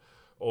then.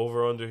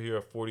 Over under here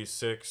at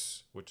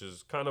 46, which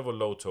is kind of a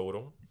low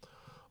total.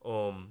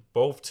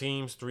 Both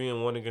teams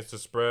 3-1 against the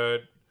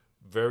spread.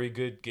 Very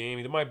good game.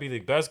 It might be the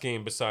best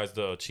game besides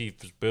the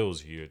Chiefs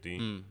Bills here,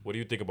 D. What do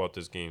you think about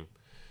this game?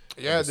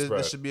 Yeah, the this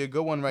spread. should be a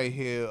good one right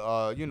here.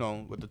 You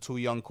know, with the 2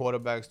 young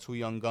quarterbacks, 2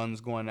 young guns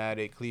going at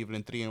it.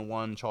 Cleveland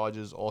 3-1,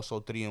 Chargers also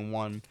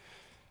 3-1,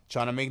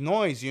 trying to make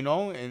noise. You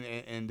know,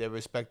 in their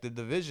respective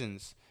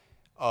divisions.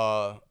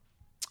 Gotta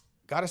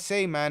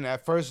say, man,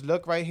 at first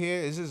look right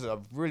here, this is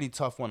a really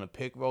tough one to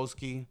pick,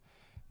 Roski.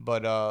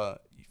 But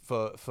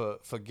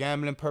for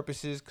gambling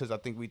purposes, because I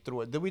think we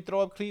threw it. Did we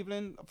throw up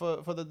Cleveland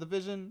for the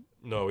division?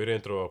 No, we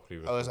didn't throw up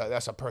Cleveland. Oh,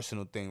 that's a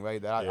personal thing,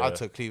 right? That I Yeah,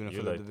 took Cleveland you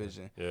for the like that.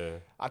 division. Yeah,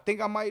 I think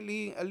I might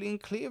lean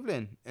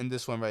Cleveland in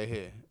this one right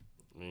here.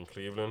 in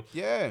Cleveland.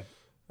 Yeah,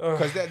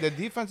 because their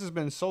defense has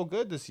been so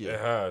good this It year.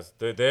 has.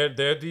 Their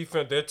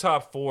defense. They're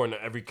top 4 in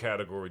every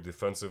category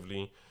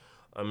defensively.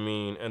 I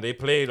mean, and they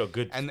played a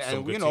good. And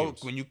some good you know,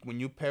 teams. when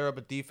you pair up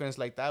a defense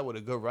like that with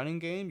a good running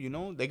game, you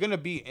know they're gonna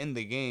be in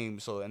the game.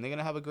 So and they're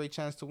gonna have a great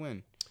chance to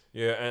win.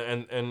 Yeah,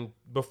 and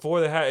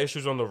before they had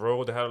issues on the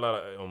road, they had a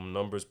lot of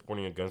numbers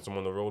pointing against them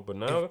on the road. But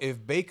now,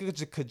 If Baker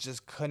could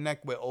just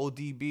connect with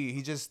ODB,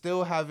 he just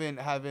still having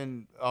I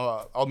mean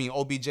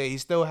OBJ,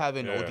 he's still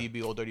having yeah.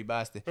 ODB, old dirty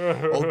bastard.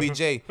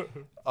 OBJ,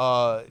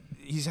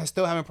 he's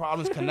still having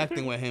problems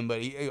connecting with him,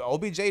 but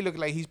OBJ looked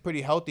like he's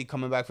pretty healthy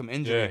coming back from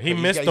injury. Yeah, he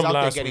 'Cause missed he's them out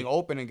there last getting week.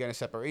 open and getting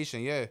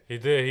separation. Yeah, He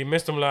did. He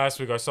missed him last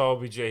week. I saw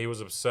OBJ. He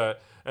was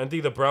upset. And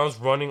the Browns'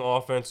 running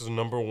offense is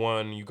number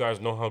one. You guys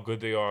know how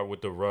good they are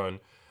with the run.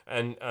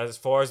 And as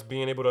far as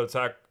being able to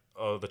attack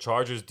the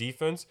Chargers'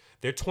 defense,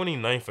 they're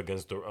 29th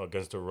against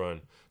the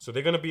run. So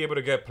they're gonna be able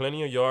to get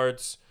plenty of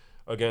yards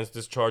against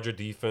this Charger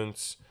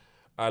defense.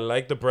 I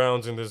like the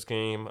Browns in this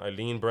game. I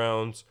lean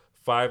Browns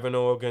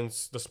 5-0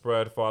 against the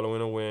spread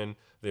following a win.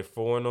 They're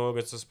 4-0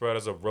 against the spread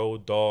as a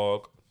road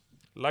dog.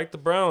 Like the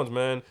Browns,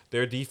 man.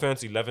 Their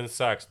defense, 11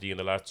 sacks, in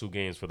the last 2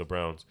 games for the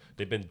Browns.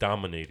 They've been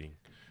dominating.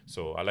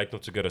 So I like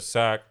them to get a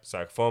sack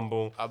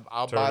fumble.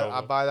 I'll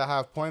turnover. buy the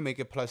half point, make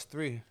it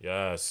 +3.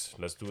 Yes,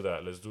 let's do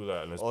that. Let's do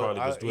that. Let's Or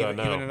do that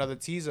now. even another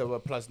teaser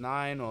with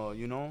 +9 or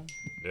Yeah,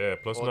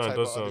 all +9 type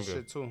does of other sound good.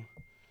 shit too.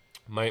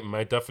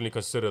 Might definitely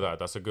consider that.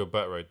 That's a good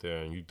bet right there,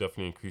 and you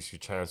definitely increase your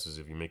chances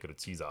if you make it a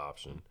teaser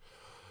option.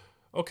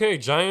 Okay,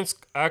 Giants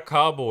at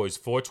Cowboys,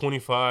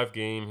 425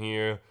 game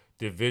here.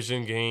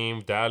 Division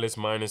game, Dallas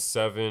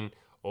 -7,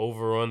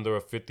 over under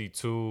a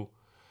 52.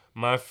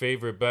 My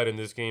favorite bet in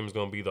this game is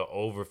going to be the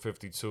over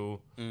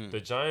 52. The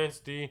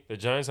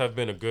Giants have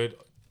been a good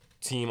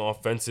team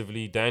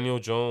offensively. Daniel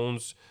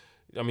Jones,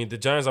 the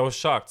Giants, I was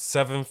shocked.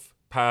 7th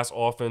pass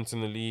offense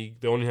in the league.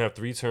 They only have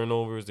 3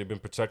 turnovers. They've been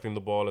protecting the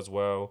ball as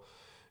well.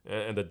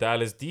 And the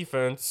Dallas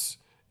defense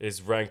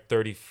is ranked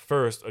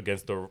 31st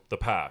against the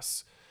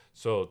pass.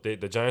 So the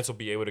Giants will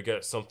be able to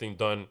get something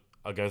done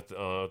against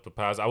the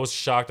pass. I was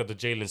shocked at the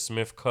Jalen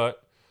Smith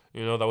cut.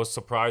 That was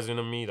surprising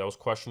to me. That was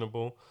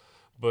questionable.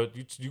 But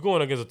you're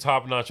going against a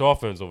top-notch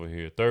offense over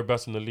here. 3rd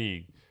best in the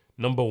league.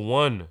 Number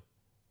 1,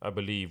 I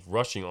believe,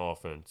 rushing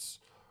offense.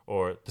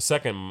 Or the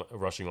 2nd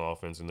rushing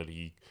offense in the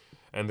league.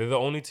 And they're the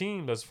only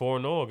team that's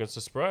 4-0 against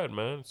the spread,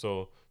 man.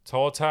 So,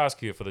 tall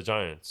task here for the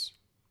Giants.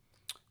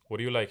 What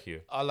do you like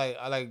here? I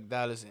like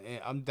Dallas.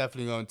 I'm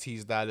definitely going to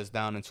tease Dallas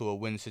down into a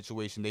win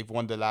situation. They've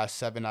won the last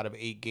 7 out of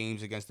 8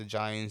 games against the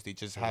Giants. They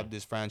just have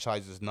this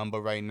franchise's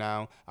number right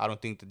now. I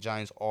don't think the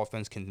Giants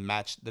offense can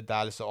match the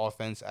Dallas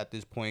offense at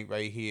this point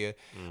right here.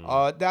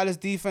 Dallas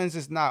defense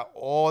is not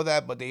all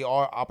that, but they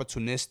are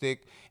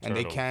opportunistic and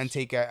they can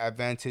take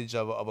advantage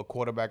of a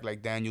quarterback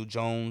like Daniel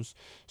Jones.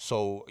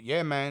 So,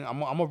 yeah, man, I'm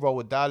going to roll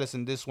with Dallas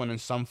in this one in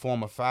some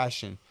form or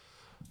fashion.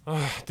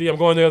 I'm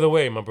going the other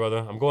way, my brother.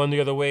 I'm going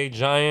the other way.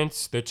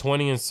 Giants, they're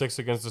 20-6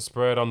 against the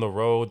spread on the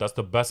road. That's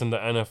the best in the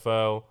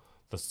NFL.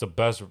 That's the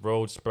best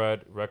road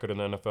spread record in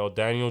the NFL.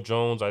 Daniel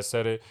Jones, I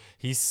said it.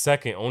 He's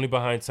 2nd, only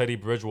behind Teddy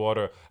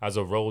Bridgewater as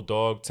a road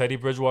dog. Teddy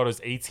Bridgewater is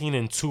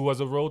 18-2 as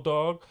a road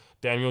dog.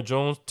 Daniel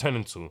Jones,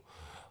 10-2.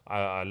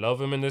 I love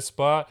him in this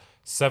spot.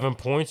 7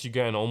 points, you're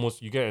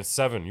getting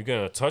 7. You're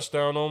getting a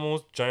touchdown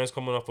almost. Giants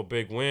coming off a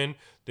big win.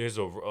 There's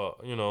a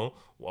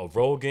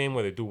road game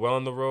where they do well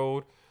on the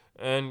road.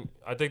 And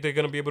I think they're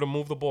going to be able to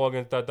move the ball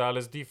against that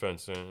Dallas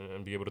defense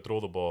and be able to throw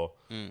the ball.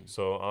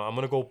 So I'm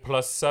going to go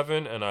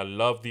 +7, and I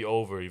love the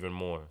over even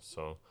more.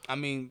 So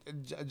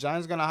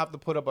Giants going to have to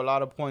put up a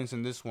lot of points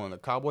in this one. The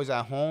Cowboys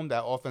at home,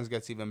 that offense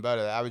gets even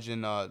better. They're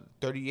averaging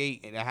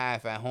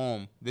 38.5 at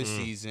home this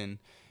season.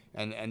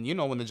 And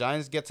when the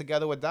Giants get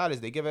together with Dallas,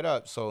 they give it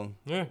up. So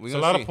yeah, it's a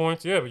lot of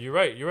points. Yeah, but you're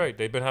right.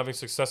 They've been having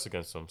success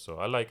against them. So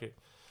I like it.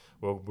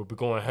 We'll be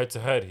going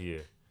head-to-head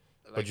here.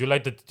 But do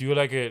you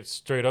like it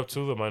straight up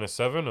to the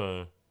 -7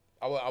 or?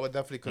 I would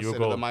definitely consider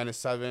the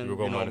 -7. You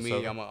go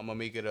 -7. I'm gonna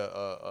make it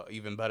a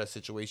even better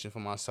situation for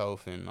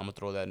myself, and I'm gonna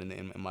throw that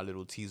in my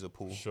little teaser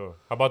pool. Sure.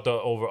 How about the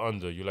over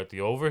under? You like the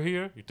over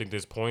here? You think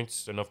there's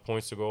enough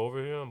points to go over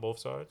here on both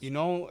sides?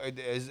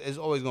 It's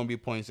always gonna be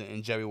points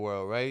in Jerry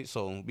World, right?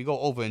 So we go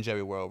over in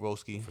Jerry World,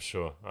 Broski. For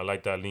sure. I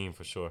like that lean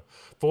for sure.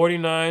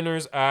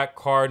 49ers at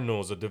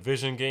Cardinals, a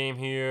division game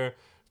here.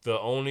 The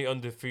only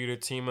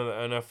undefeated team in the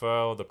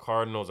NFL. The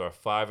Cardinals are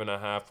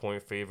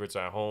 5.5-point favorites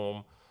at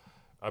home.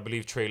 I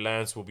believe Trey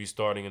Lance will be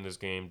starting in this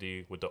game,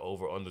 D, with the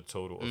over-under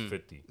total of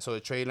 50. So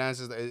Trey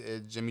Lance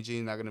is Jimmy G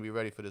not going to be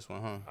ready for this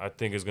one, huh? I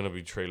think it's going to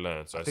be Trey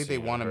Lance. I think they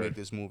want to make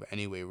this move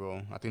anyway,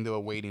 bro. I think they were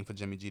waiting for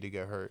Jimmy G to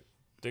get hurt.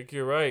 I think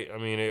you're right.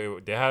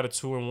 They had a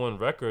 2-1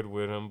 record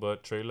with him,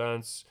 but Trey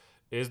Lance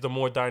is the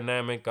more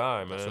dynamic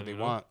guy, man. That's what they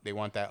want. They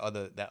want that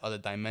other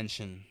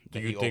dimension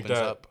that he opens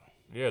up.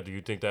 Yeah, what do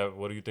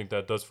you think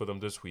that does for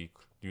them this week?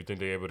 Do you think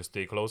they're able to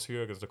stay close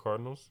here against the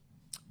Cardinals?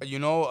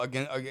 Again,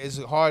 it's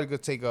hard to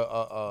take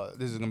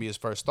this is going to be his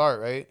first start,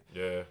 right?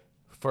 Yeah.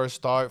 First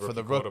start for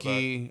the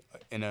rookie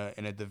in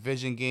a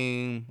division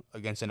game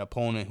against an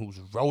opponent who's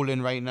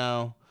rolling right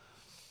now.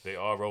 They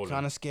are rolling.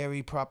 Kind of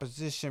scary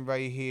proposition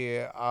right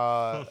here.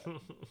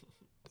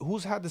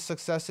 Who's had the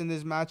success in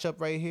this matchup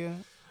right here?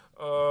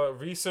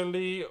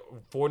 Recently,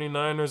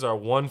 49ers are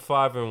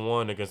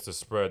 1-5-1 against the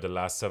spread the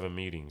last 7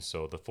 meetings.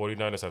 So the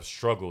 49ers have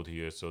struggled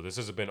here. So this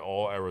has been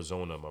all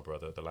Arizona, my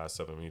brother, the last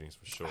 7 meetings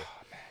for sure.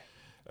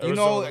 You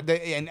know,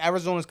 and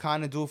Arizona's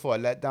kind of due for a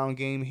letdown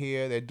game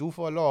here. They're due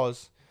for a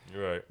loss.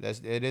 You're right.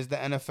 It is the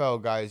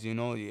NFL, guys. You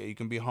know, you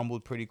can be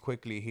humbled pretty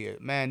quickly here.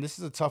 Man, this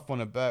is a tough one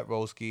to bet,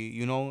 Roski.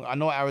 You know, I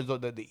know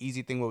Arizona. The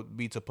easy thing would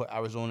be to put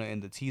Arizona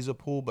in the teaser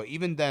pool, but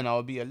even then, I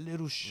would be a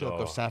little shook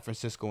of San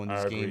Francisco in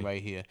this game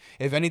right here.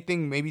 If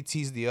anything, maybe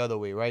tease the other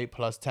way, right?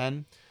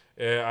 +10.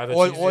 Yeah,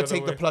 or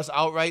take the plus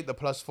outright, the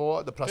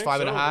 +4, the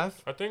 +5.5.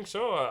 I think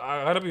so.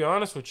 I gotta be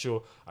honest with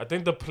you. I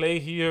think the play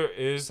here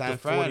is the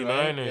 49ers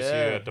right?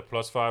 here at the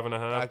 +5.5.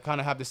 I kind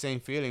of have the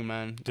same feeling,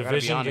 man.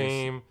 Division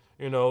game.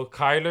 You know,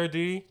 Kyler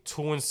D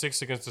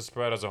 2-6 against the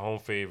spread as a home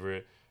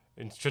favorite.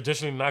 And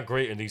traditionally not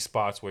great in these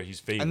spots where he's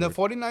favored. And the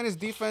 49ers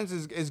defense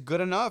is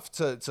good enough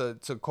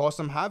to cause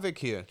some havoc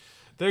here.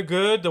 They're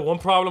good. The one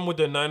problem with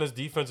the Niners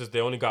defense is they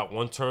only got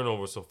 1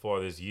 turnover so far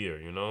this year,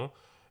 you know?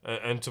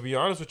 And to be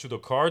honest with you, the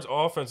Cards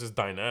offense is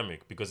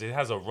dynamic because it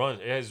has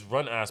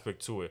run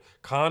aspect to it.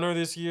 Connor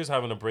this year is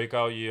having a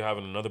breakout year,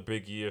 having another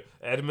big year.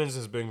 Edmonds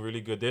has been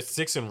really good. They're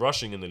 6th in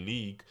rushing in the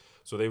league,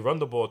 so they run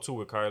the ball too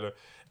with Kyler.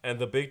 And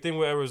the big thing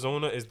with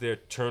Arizona is their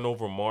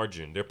turnover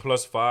margin. They're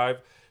 +5.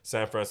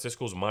 San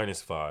Francisco's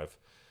 -5.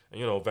 And,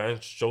 you know,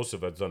 Vance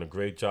Joseph has done a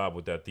great job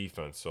with that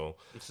defense. So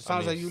it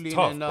sounds like you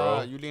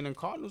leaning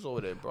Cardinals over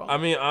there, bro. I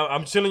mean,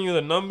 I'm chilling you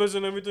the numbers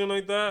and everything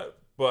like that.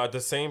 But at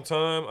the same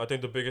time, I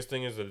think the biggest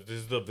thing is that this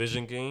is the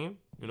division game.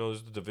 You know, this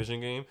is the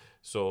division game.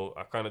 So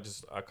I kind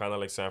of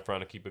like San Fran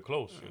to keep it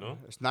close. You know,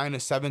 it's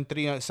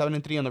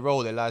 7-3 on the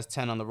road. Their last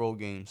 10 on the road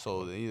game.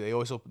 So they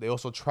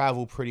also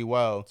travel pretty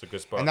well. It's a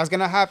good spot, and that's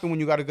gonna happen when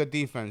you got a good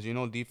defense. You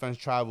know, defense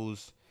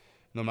travels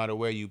no matter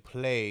where you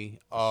play.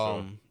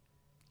 Sure.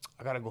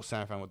 I gotta go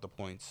San Fran with the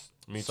points.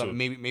 Me too.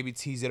 Maybe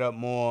tease it up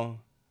more.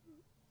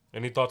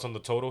 Any thoughts on the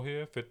total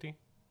here? 50.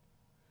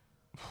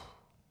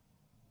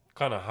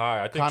 Kind of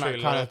high. I think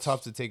kind of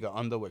tough to take an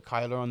under with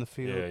Kyler on the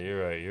field. Yeah,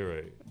 you're right.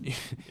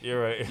 You're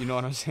right. You know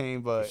what I'm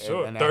saying? But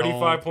sure, and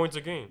 35 points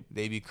a game.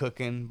 They be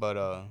cooking, but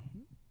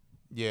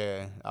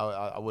yeah,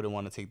 I wouldn't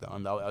want to take the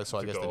under. So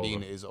I guess the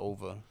lean is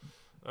over.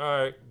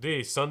 All right,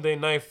 D. Sunday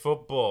Night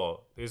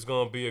Football is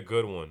gonna be a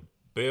good one.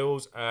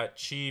 Bills at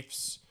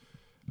Chiefs.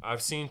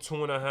 I've seen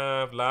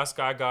 2.5. Last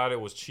guy got it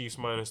was Chiefs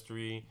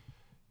 -3.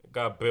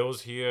 Got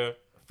Bills here.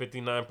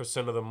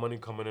 59% of the money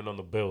coming in on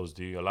the Bills,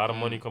 D. A lot of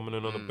money coming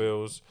in on the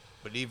Bills.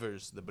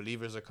 The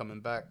believers are coming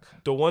back.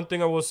 The one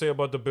thing I will say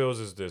about the Bills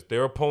is this.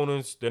 Their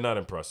opponents, they're not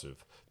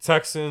impressive.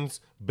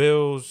 Texans,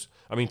 Steelers,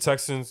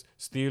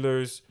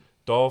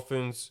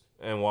 Dolphins,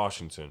 and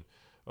Washington.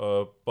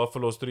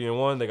 Buffalo's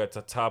 3-1. They got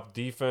the top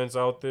defense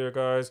out there,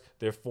 guys.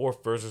 They're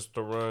 4th versus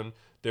the run.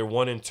 They're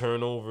 1 in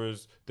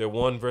turnovers. They're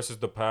 1 versus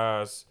the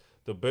pass.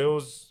 The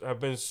Bills have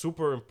been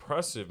super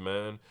impressive,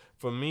 man.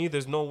 For me,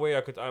 there's no way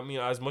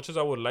as much as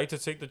I would like to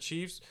take the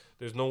Chiefs,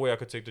 there's no way I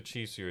could take the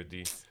Chiefs here,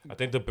 D. I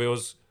think the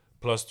Bills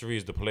 +3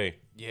 is the play.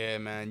 Yeah,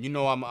 man. You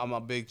know I'm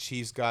a big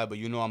Chiefs guy, but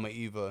you know I'm a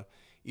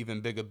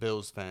even bigger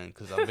Bills fan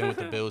because I've been with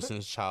the Bills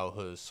since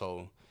childhood.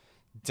 So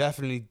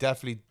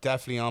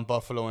definitely on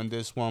Buffalo in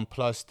this one.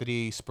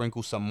 +3.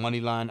 Sprinkle some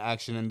money line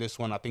action in this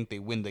one. I think they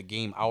win the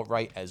game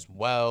outright as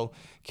well.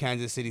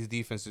 Kansas City's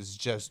defense is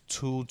just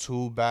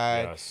too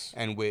bad. Yes.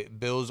 And with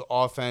Bills'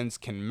 offense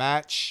can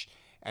match.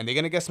 And they're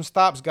going to get some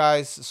stops,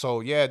 guys. So,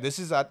 yeah,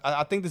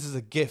 I think this is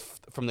a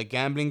gift from the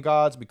gambling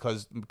gods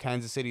because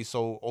Kansas City is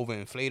so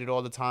overinflated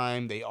all the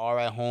time. They are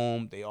at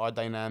home. They are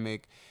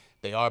dynamic.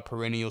 They are a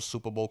perennial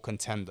Super Bowl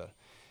contender.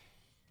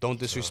 Don't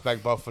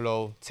disrespect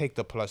Buffalo. Take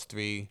the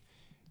 +3.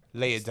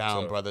 Lay it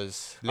down,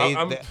 brothers.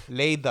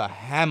 Lay the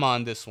hammer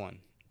on this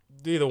one.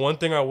 The one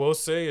thing I will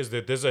say is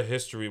that there's a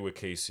history with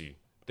KC.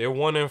 They're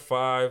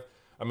 1-5.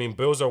 I mean,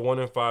 Bills are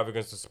 1-5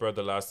 against the spread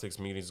the last 6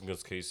 meetings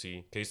against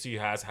KC. KC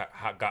has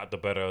got the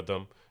better of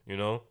them, you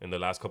know, in the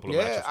last couple of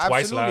matches.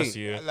 Twice last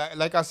year.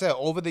 Like I said,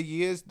 over the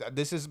years,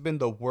 this has been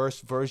the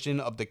worst version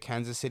of the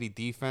Kansas City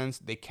defense.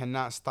 They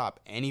cannot stop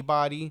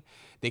anybody.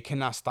 They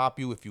cannot stop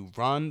you if you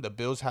run. The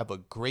Bills have a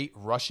great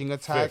rushing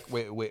attack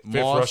with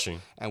Moss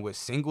rushing. And with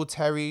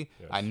Singletary.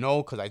 Yes. I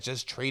know because I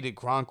just traded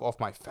Gronk off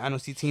my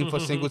fantasy team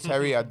for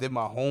Singletary. I did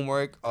my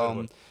homework.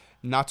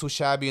 Not too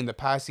shabby in the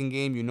passing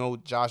game. You know,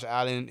 Josh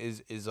Allen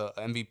is a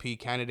MVP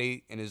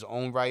candidate in his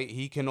own right.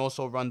 He can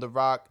also run the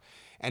rock.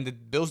 And the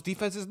Bills'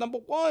 defense is number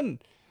 1.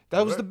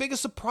 That was the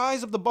biggest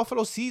surprise of the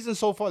Buffalo season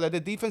so far, that the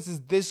defense is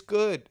this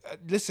good.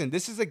 Listen,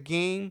 this is a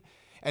game.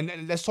 And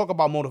let's talk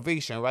about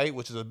motivation, right?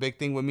 Which is a big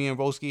thing with me and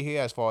Roski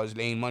here as far as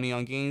laying money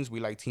on games. We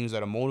like teams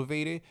that are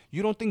motivated.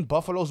 You don't think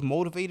Buffalo's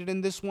motivated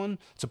in this one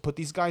to put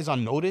these guys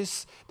on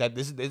notice that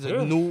this is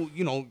a new,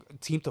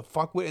 team to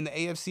fuck with in the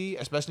AFC,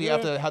 especially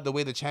after the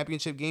way the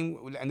championship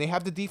game, and they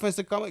have the defense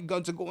to go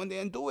in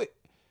there and do it.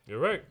 You're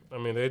right. I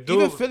mean, they do.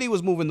 Even Philly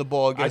was moving the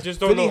ball.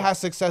 Philly has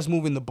success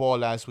moving the ball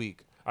last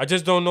week. I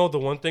just don't know. The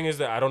one thing is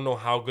that I don't know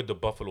how good the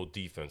Buffalo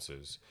defense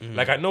is.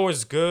 Like, I know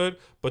it's good,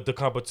 but the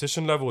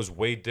competition level is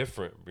way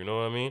different. You know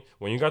what I mean?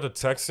 When you got the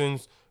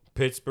Texans,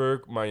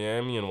 Pittsburgh,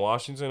 Miami, and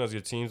Washington as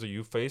your teams that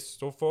you faced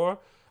so far.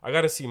 I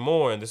got to see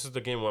more, and this is the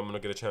game where I'm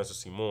gonna get a chance to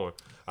see more.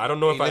 I don't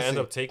know Hey, if I end listen,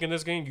 up taking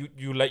this game.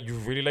 You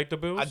really like the I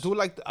Bills? do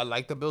like I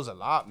like the Bills a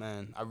lot,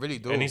 man. I really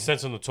do. Any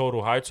sense on the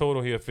total? High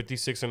total here,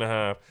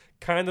 56.5.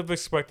 Kind of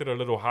expected a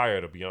little higher,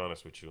 to be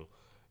honest with you.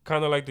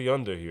 Kind of like the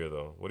under here,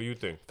 though. What do you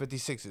think?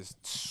 56 is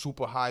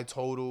super high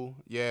total.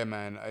 Yeah,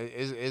 man.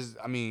 Is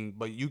I mean,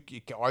 but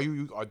are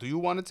you or do you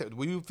want to?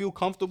 Will you feel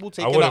comfortable I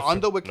taking an wouldn't.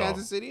 under with No,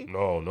 Kansas City?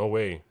 no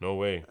way, no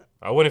way.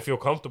 I wouldn't feel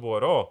comfortable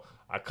at all.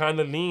 I kind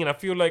of lean. I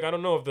feel like I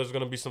don't know if there's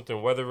gonna be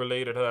something weather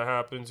related that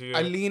happens here.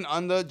 I lean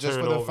under just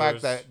for the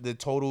fact Turnovers. that the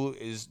total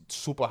is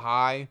super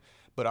high,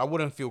 but I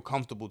wouldn't feel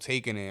comfortable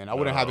taking it, and I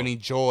wouldn't have No. any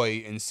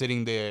joy in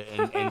sitting there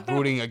and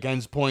rooting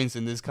against points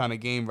in this kind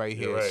of game right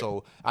here. You're right.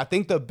 So I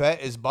think the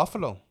bet is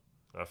Buffalo.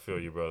 I feel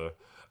you, brother.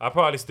 I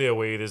probably stay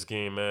away this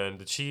game, man.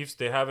 The Chiefs,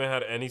 they haven't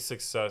had any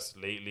success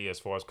lately as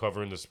far as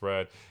covering the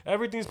spread.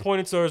 Everything's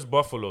pointing towards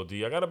Buffalo,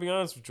 D. I gotta be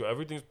honest with you.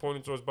 Everything's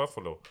pointing towards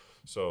Buffalo.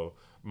 So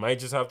might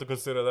just have to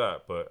consider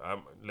that. But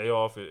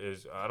layoff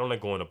is I don't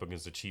like going up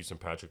against the Chiefs and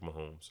Patrick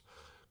Mahomes.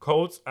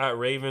 Colts at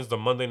Ravens, the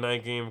Monday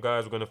night game,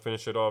 guys. We're gonna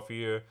finish it off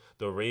here.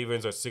 The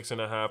Ravens are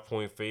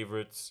 6.5-point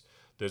favorites.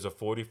 There's a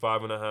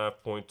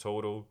 45.5-point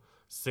total.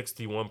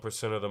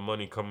 61% of the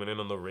money coming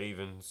in on the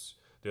Ravens.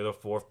 They're the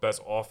fourth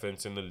best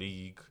offense in the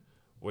league.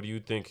 What do you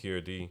think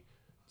here, D?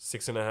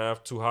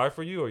 6.5 too high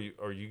for you,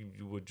 or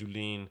would you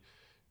lean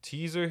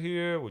teaser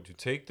here? Would you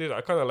take this?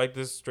 I kind of like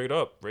this straight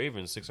up.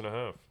 Ravens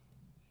 6.5.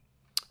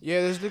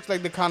 Yeah, this looks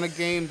like the kind of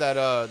game that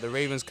the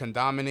Ravens can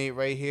dominate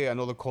right here. I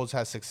know the Colts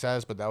had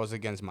success, but that was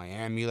against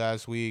Miami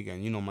last week,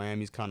 and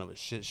Miami's kind of a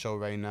shit show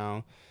right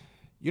now.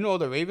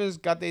 The Ravens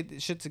got their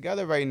shit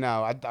together right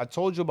now. I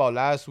told you about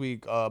last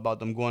week about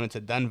them going into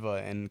Denver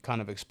and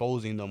kind of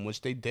exposing them,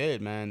 which they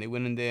did, man. They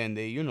went in there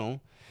and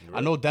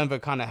I know Denver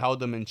kind of held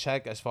them in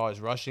check as far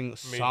as rushing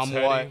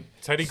somewhat.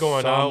 Teddy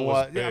going out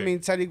was big. Yeah, I mean,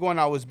 Teddy going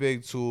out was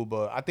big too,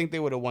 but I think they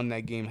would have won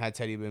that game had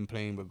Teddy been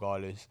playing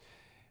regardless.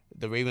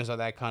 The Ravens are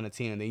that kind of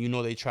team, and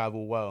they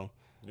travel well.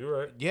 You're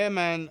right. Yeah,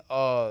 man.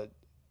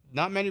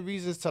 Not many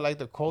reasons to like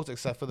the Colts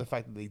except for the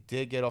fact that they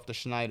did get off the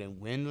schneid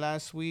and win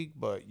last week.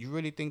 But you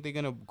really think they're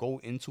gonna go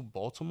into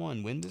Baltimore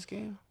and win this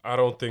game? I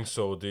don't think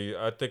so, D.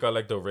 I think I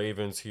like the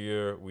Ravens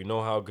here. We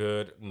know how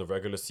good in the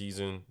regular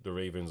season the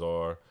Ravens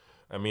are.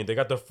 I mean, they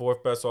got the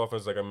fourth best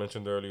offense, like I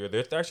mentioned earlier.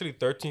 They're actually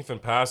 13th in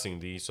passing,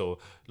 D. So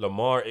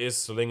Lamar is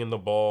slinging the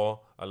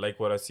ball. I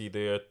like what I see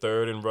there.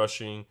 Third in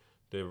rushing.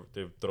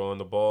 They're throwing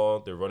the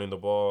ball. They're running the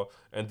ball.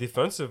 And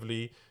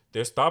defensively,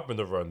 they're stopping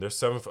the run. They're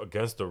seventh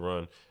against the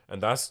run.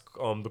 And that's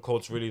the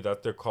Colts really,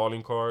 that's their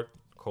calling card.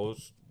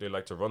 Colts, they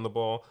like to run the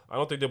ball. I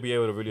don't think they'll be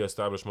able to really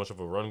establish much of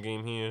a run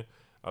game here.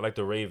 I like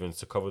the Ravens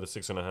to cover the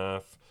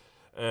 6.5.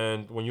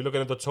 And when you're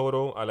looking at the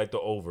total, I like the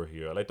over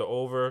here. I like the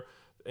over.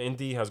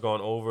 Indy has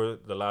gone over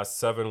the last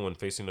 7 when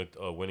facing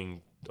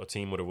a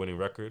team with a winning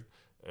record.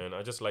 And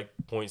I just like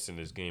points in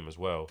this game as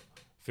well.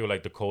 Feel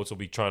like the Colts will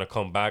be trying to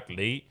come back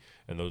late,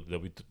 and they'll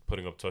be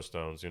putting up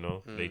touchdowns,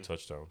 late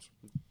touchdowns.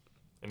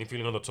 Any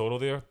feeling on the total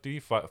there, D?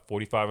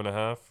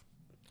 45.5?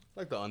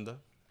 Like the under.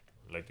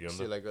 Like the under?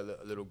 See like a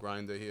little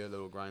grinder here, a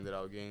little grinded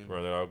out game.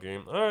 Grinded out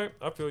game. All right,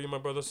 I feel you, my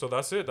brother. So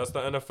that's it. That's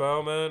the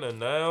NFL, man. And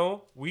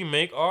now we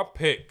make our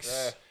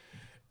picks.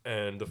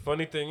 And the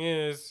funny thing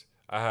is,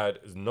 I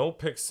had no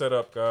picks set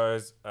up,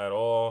 guys, at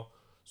all.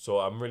 So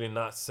I'm really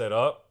not set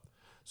up.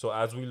 So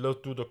as we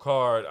look through the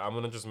card, I'm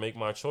going to just make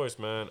my choice,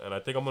 man. And I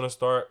think I'm going to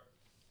start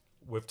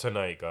with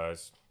tonight,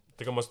 guys.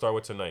 The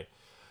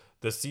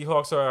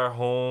Seahawks are at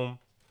home.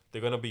 They're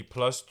going to be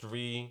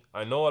 +3.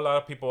 I know a lot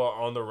of people are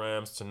on the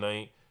Rams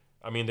tonight.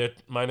 I mean, they're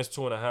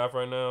 -2.5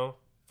 right now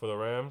for the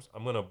Rams.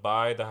 I'm going to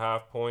buy the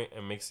half point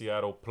and make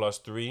Seattle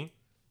 +3.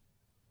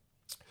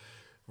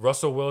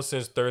 Russell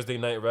Wilson's Thursday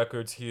night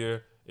records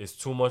here is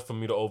too much for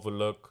me to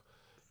overlook.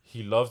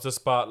 He loves the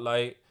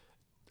spotlight.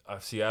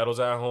 Seattle's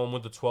at home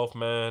with the 12th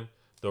man.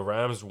 The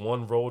Rams'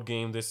 one road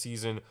game this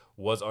season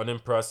was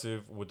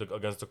unimpressive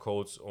against the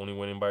Colts, only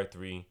winning by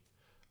 3.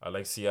 I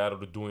like Seattle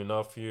to do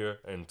enough here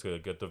and to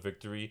get the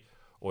victory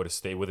or to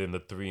stay within the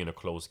 3 in a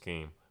close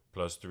game.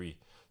 +3.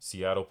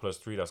 Seattle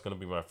 +3. That's going to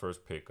be my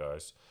first pick,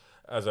 guys.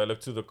 As I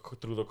look through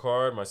the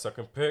card, my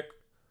second pick,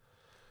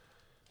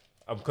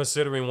 I'm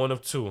considering one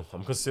of two.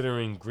 I'm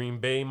considering Green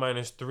Bay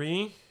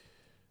 -3.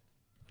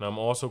 And I'm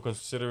also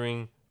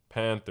considering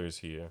Panthers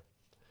here.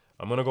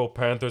 I'm going to go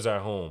Panthers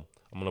at home.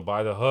 I'm going to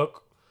buy the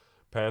hook.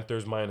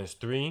 Panthers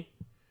 -3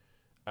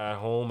 at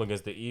home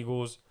against the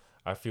Eagles.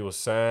 I feel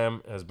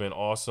Sam has been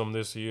awesome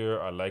this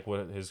year. I like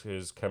what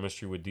his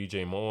chemistry with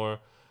DJ Moore.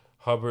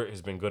 Hubbard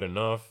has been good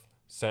enough.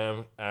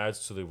 Sam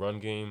adds to the run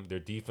game. Their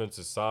defense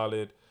is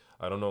solid.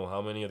 I don't know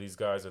how many of these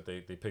guys that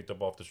they picked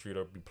up off the street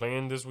are be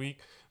playing this week,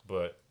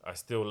 but I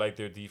still like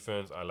their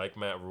defense. I like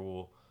Matt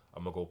Rule.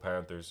 I'm going to go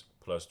Panthers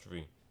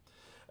 +3.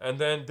 And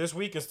then this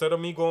week, instead of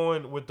me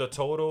going with the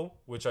total,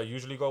 which I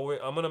usually go with,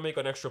 I'm going to make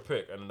an extra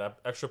pick. And that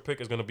extra pick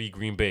is going to be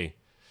Green Bay.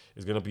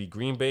 It's going to be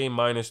Green Bay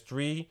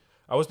 -3.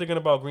 I was thinking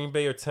about Green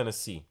Bay or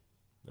Tennessee,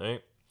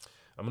 right?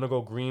 I'm going to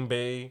go Green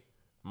Bay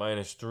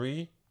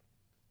 -3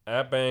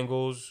 at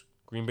Bengals.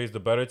 Green Bay's the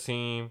better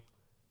team.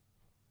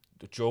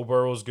 Joe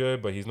Burrow's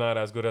good, but he's not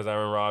as good as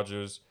Aaron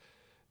Rodgers.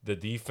 The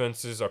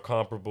defenses are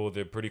comparable.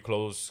 They're pretty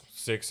close.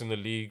 6th in the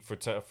league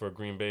for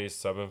Green Bay,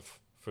 7th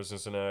for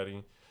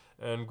Cincinnati.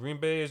 And Green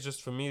Bay is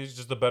just, for me, it's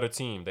just the better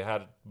team. They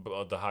had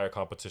the higher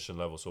competition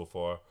level so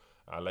far.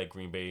 I like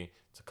Green Bay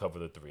to cover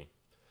the 3.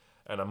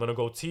 And I'm going to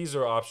go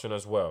teaser option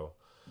as well.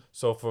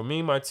 So for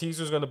me, my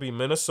teaser is going to be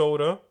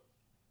Minnesota.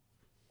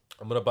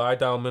 I'm going to buy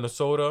down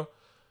Minnesota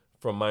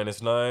from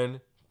 -9.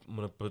 I'm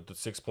going to put the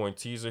 6-point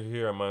teaser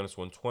here at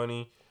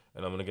 -120.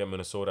 And I'm going to get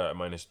Minnesota at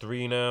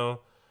 -3 now.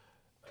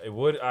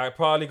 I'm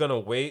probably going to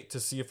wait to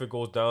see if it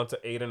goes down to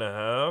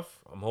 8.5.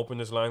 I'm hoping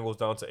this line goes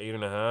down to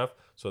 8.5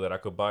 so that I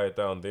could buy it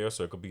down there.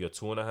 So it could be a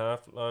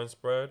 2.5 line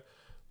spread.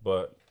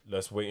 But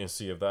let's wait and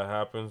see if that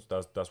happens.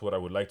 That's what I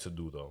would like to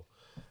do, though.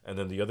 And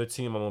then the other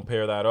team I'm going to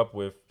pair that up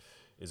with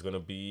is going to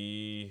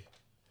be,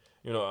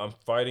 I'm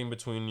fighting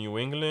between New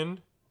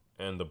England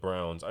and the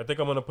Browns. I think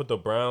I'm going to put the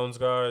Browns,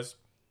 guys,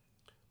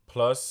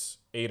 plus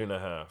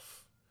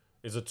 8.5.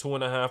 It's a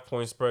 2.5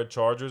 point spread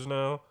Chargers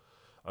now.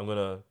 I'm going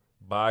to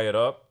buy it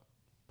up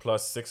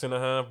plus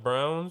 6.5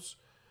 Browns.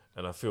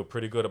 And I feel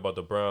pretty good about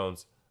the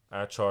Browns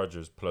at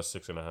Chargers plus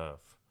 6.5.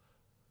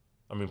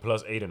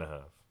 Plus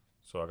 8.5.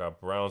 So I got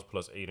Browns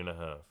plus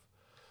 8.5.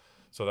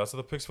 So that's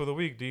the picks for the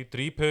week, D.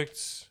 3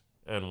 picks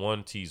and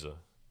 1 teaser.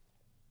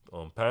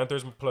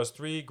 Panthers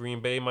 +3,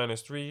 Green Bay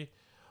 -3,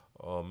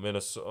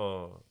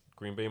 Minnesota,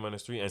 Green Bay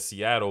 -3, and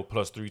Seattle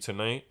 +3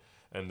 tonight,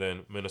 and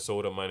then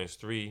Minnesota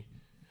 -3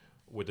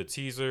 with the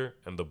teaser,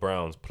 and the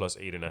Browns plus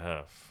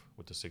 8.5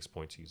 with the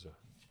 6-point teaser.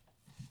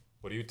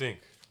 What do you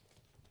think?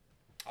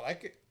 I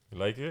like it. You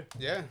like it?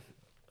 Yeah.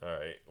 All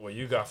right. What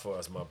you got for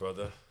us, my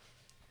brother?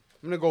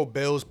 I'm going to go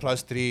Bills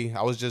 +3.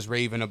 I was just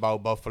raving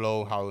about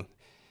Buffalo, how,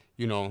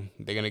 they're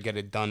going to get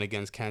it done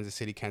against Kansas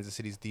City. Kansas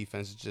City's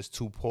defense is just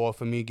too poor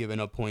for me, giving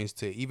up points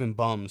to even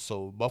bums.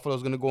 So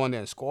Buffalo's going to go in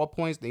there and score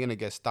points. They're going to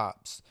get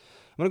stops.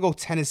 I'm going to go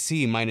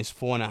Tennessee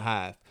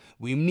 -4.5.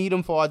 We need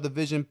them for our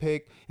division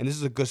pick, and this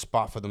is a good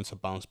spot for them to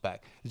bounce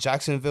back.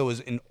 Jacksonville is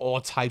in all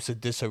types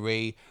of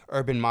disarray.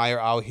 Urban Meyer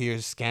out here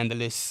is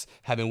scandalous,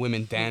 having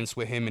women dance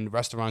with him in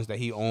restaurants that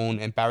he owns,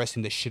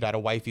 embarrassing the shit out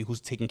of wifey who's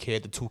taking care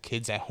of the 2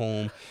 kids at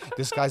home.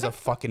 This guy's a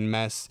fucking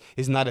mess.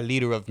 He's not a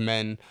leader of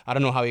men. I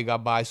don't know how he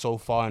got by so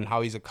far and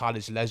how he's a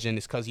college legend.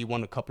 It's because he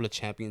won a couple of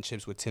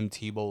championships with Tim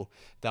Tebow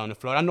down in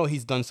Florida. I know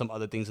he's done some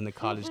other things in the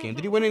college game.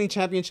 Did he win any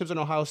championships in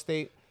Ohio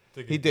State?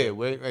 He did.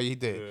 He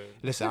did. Yeah.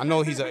 Listen, I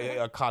know he's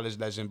a college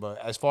legend, but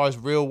as far as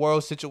real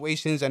world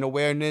situations and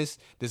awareness,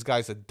 this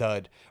guy's a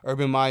dud.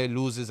 Urban Meyer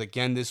loses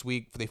again this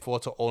week. They fall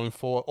to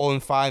 0-4,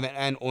 0-5,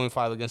 and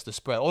 0-5 against the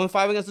spread.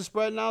 0-5 against the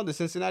spread now. The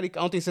Cincinnati. I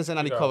don't think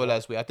Cincinnati covered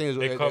last week. I think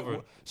they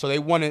covered. So they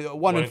won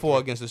 1-4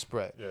 against the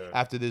spread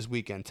after this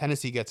weekend.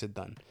 Tennessee gets it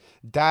done.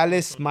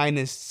 Dallas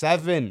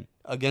 -7.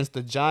 Against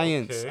the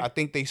Giants. Okay. I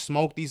think they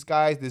smoke these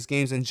guys. This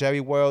game's in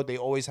Jerry World. They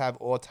always have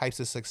all types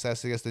of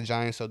success against the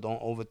Giants, so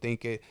don't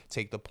overthink it.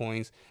 Take the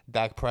points.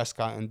 Dak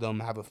Prescott and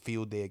them have a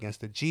field day against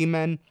the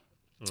G-Men.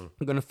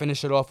 I'm going to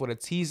finish it off with a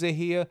teaser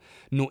here.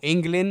 New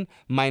England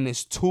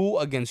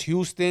 -2 against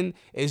Houston.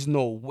 There's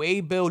no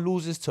way Bill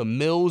loses to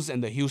Mills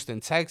and the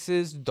Houston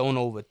Texans. Don't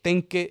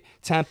overthink it.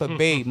 Tampa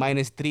Bay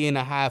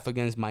 -3.5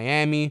 against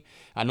Miami.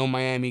 I know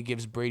Miami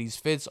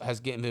has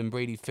given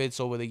Brady fits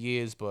over the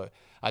years, but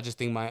I just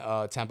think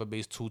my Tampa Bay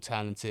is too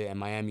talented, and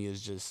Miami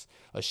is just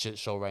a shit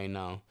show right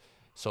now.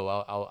 So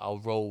I'll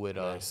roll with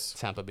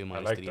Tampa Bay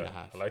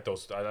 -3.5. I like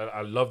those.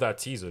 I love that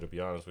teaser, to be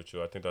honest with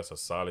you. I think that's a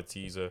solid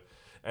teaser.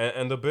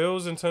 And the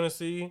Bills in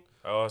Tennessee,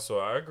 so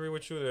I agree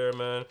with you there,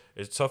 man.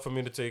 It's tough for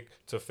me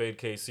to fade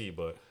KC,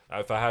 but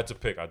if I had to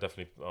pick, I'd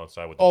definitely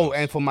side with the Bills.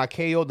 And for my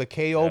KO, the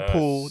KO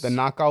pool, the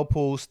knockout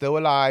pool, still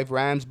alive.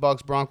 Rams,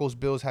 Bucks, Broncos,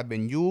 Bills have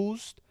been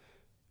used.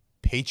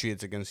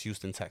 Patriots against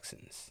Houston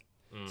Texans.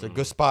 It's a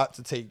good spot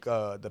to take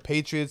the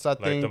Patriots, I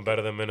think. Like them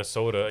better than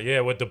Minnesota.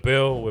 Yeah, with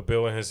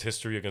Bill and his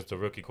history against the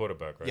rookie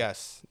quarterback, right?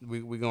 Yes,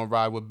 we're going to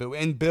ride with Bill.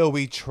 And Bill,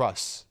 we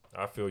trust.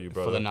 I feel you,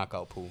 brother. For the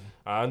knockout pool.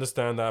 I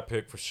understand that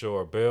pick for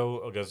sure.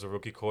 Bill against the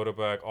rookie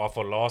quarterback off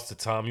a loss to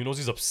Tom.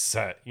 He's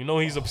upset.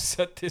 He's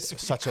upset this week.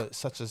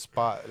 Such a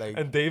spot.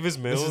 And Davis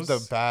Mills. This is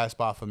the bad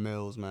spot for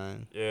Mills,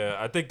 man. Yeah,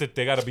 I think that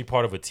they got to be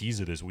part of a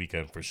teaser this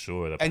weekend for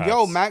sure.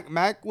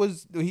 Mac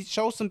he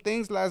showed some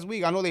things last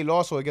week. I know they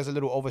lost, so it gets a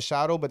little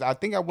overshadowed. But I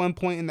think at one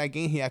point in that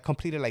game, he had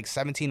completed like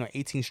 17 or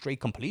 18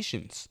 straight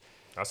completions.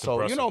 That's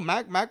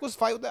impressive. Mac was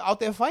out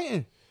there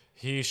fighting.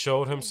 He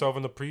showed himself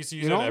in the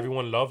preseason.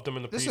 Everyone loved him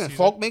in the preseason. Listen,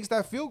 Falk makes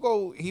that field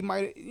goal. He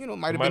might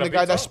have been the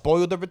guy that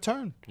spoiled the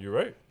return.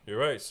 You're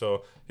right.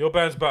 So he'll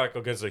bounce back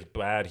against a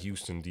bad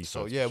Houston defense.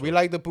 So yeah,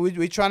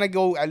 we're trying to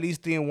go at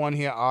least 3-1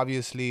 here,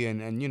 obviously,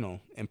 and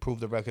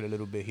improve the record a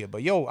little bit here.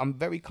 But I'm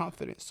very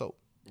confident. So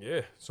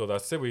yeah, so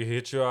that's it. We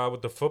hit you out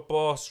with the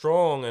football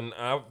strong, and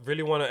I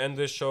really want to end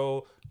this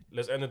show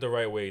let's end it the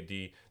right way,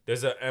 D.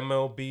 There's a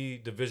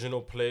MLB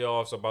divisional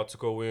playoffs about to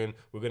go in.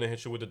 We're gonna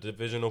hit you with the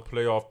divisional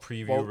playoff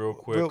preview Well, real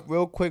quick.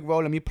 real quick, Ro.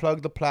 Let me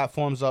plug the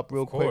platforms up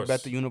real quick. course.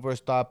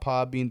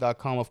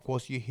 BetTheUniverse.podbean.com. Of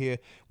course, you're here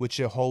with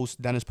your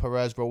host, Dennis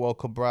Perez, Roel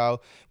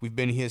Cabral. We've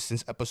been here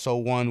since episode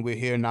 1. We're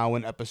here now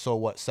in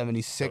episode,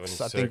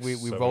 76? I think we're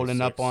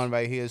rolling up 76. on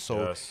right here. So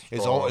Yes,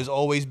 it's strong.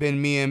 always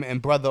been me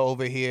and brother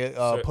over here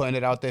Sit. putting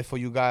it out there for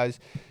you guys.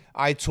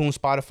 iTunes,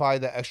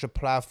 Spotify, the extra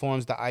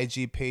platforms, the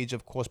IG page,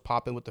 of course,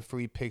 popping with the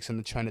free picks and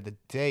the trend of the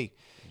day.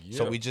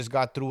 So Yep. we just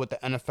got through with the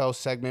NFL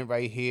segment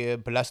right here,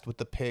 blessed with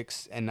the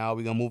picks, and now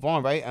we're going to move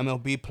on, right?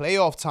 MLB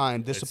playoff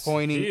time.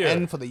 Disappointing here.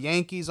 end for the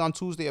Yankees on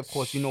Tuesday. Of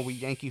course, you know we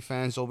Yankee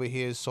fans over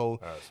here, so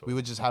we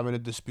were just having a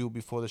dispute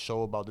before the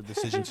show about the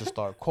decision to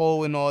start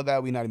Cole and all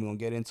that. We're not even going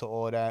to get into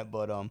all that,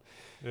 but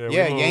Yeah, we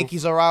moved.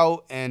 Yankees are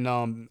out, and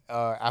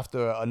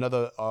after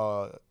another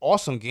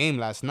awesome game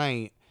last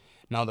night,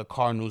 now the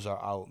Cardinals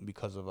are out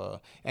because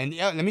of and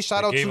yeah, let me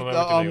shout They out gave them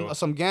everything they to want.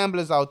 some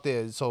gamblers out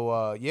there.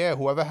 So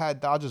whoever had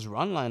Dodgers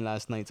run line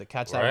last night to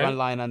catch that Right? run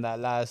line on that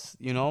last,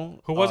 Who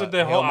was it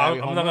that Hail Mary I'm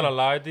home not gonna run?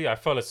 lie, D. I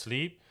fell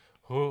asleep.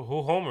 Who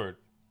homered?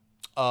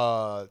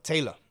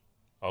 Taylor,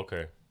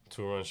 Okay,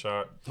 2-run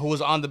shot. who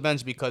was on the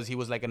bench because he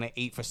was like in an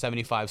 8 for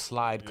 75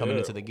 slide coming Yeah.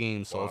 into the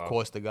game. So of Wow.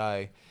 course the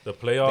guy The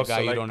playoffs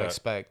are you like don't that.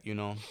 expect, you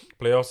know.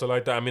 Playoffs are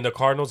like that. I mean, the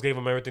Cardinals gave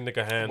him everything they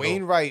could handle.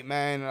 Wainwright,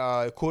 man,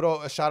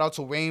 shout out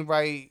to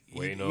Wainwright.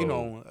 You Waino.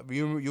 know,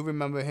 you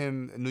remember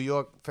him. New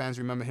York fans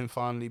remember him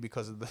fondly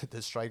because of the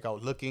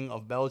strikeout looking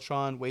of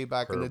Beltran way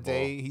back in the Curveball.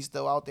 day. He's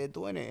still out there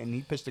doing it, and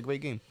he pitched a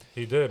great game.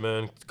 He did,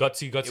 man.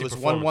 Gutsy It was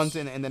performance.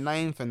 1-1 in the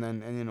ninth, and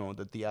then you know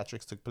the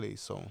theatrics took place.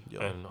 So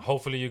And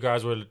hopefully you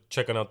guys were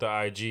checking out the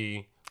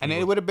IG. and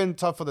it would have been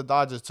tough for the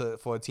Dodgers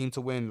for a team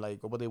to win like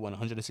what they won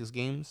 106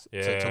 games to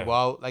Yeah. go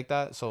out like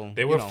that. So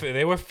They you were know,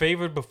 they were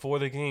favored before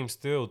the game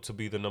still to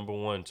be the number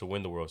 1 to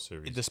win the World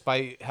Series.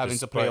 despite having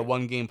to play a Despite-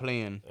 1-game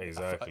play-in.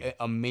 Exactly.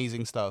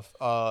 Amazing stuff.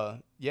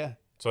 Yeah.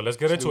 So let's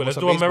get into it. Let's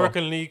some do baseball.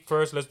 American League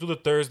first. Let's do the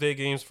Thursday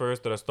games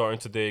first that are starting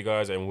today,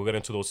 guys, and we'll get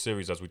into those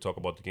series as we talk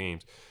about the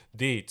games.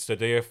 D, it's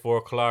today at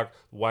 4:00.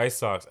 White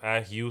Sox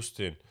at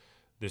Houston.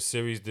 This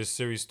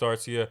series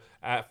starts here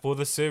for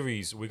the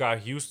series. We got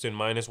Houston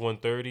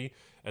 -130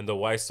 and the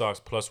White Sox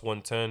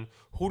 +110.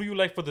 Who do you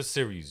like for the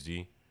series,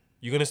 D?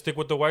 You gonna stick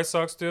with the White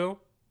Sox still?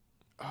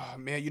 Oh,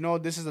 man, you know,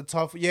 this is a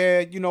tough. Yeah,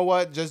 you know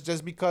what?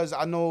 Just because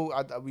I know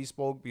we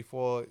spoke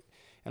before,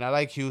 and I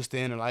like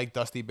Houston and I like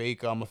Dusty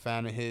Baker. I'm a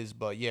fan of his,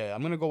 but yeah,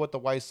 I'm gonna go with the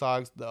White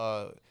Sox.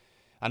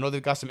 I know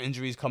they've got some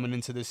injuries coming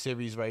into this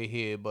series right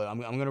here, but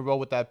I'm gonna roll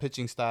with that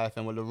pitching staff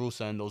and with La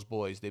Russa and those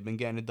boys. They've been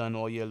getting it done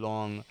all year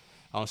long.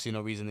 I don't see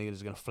no reason they're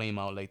just gonna flame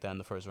out like that in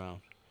the first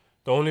round.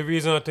 The only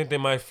reason I think they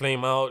might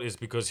flame out is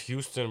because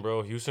Houston,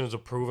 bro. Houston is a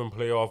proven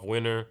playoff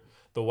winner.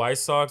 The White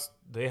Sox,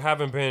 they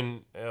haven't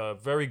been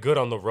very good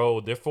on the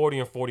road. They're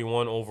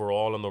 40-41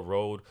 overall on the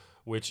road,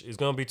 which is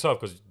going to be tough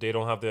because they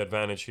don't have the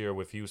advantage here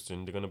with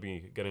Houston. They're going to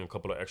be getting a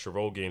couple of extra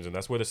road games, and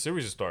that's where the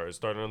series is starting. It's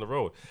starting on the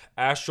road.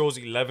 Astros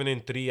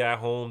 11-3 at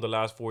home, the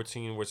last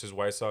 14 versus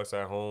White Sox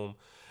at home.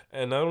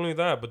 And not only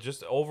that, but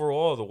just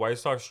overall, the White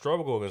Sox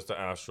struggle against the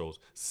Astros.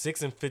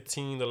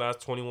 6-15 the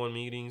last 21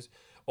 meetings.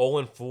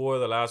 0-4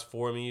 the last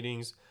 4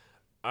 meetings.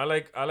 I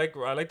like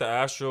the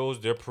Astros.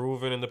 They're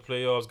proven in the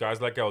playoffs. Guys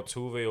like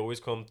Altuve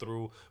always come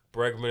through.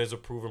 Bregman is a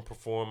proven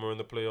performer in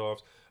the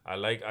playoffs.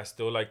 I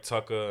still like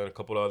Tucker and a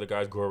couple of other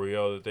guys,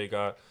 Gurriel that they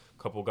got,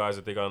 a couple guys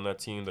that they got on that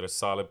team that are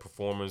solid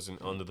performers and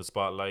under the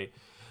spotlight.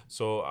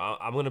 So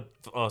I'm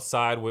gonna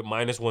side with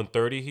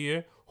 -130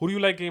 here. Who do you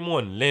like game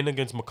 1? Lynn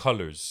against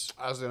McCullers.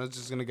 I was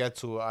just gonna get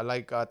to. I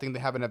think they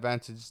have an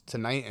advantage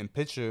tonight in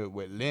pitcher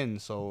with Lynn,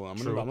 so I'm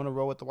gonna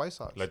roll with the White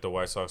Sox. Like the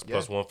White Sox Yeah.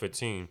 plus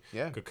 115.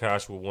 Yeah. Good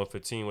cash with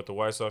 115 with the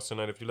White Sox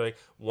tonight if you like.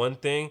 One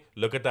thing,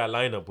 look at that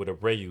lineup with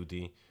Abreu,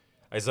 D.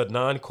 It's a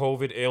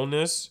non-COVID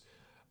illness.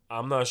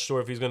 I'm not sure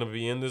if he's going to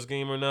be in this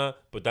game or not,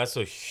 but that's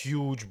a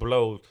huge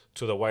blow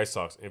to the White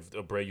Sox if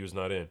Abreu's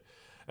not in.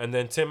 And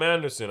then Tim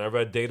Anderson, I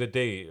read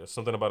day-to-day,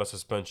 something about a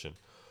suspension.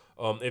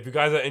 If you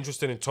guys are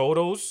interested in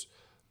totals,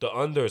 the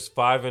under is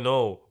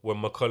 5-0 when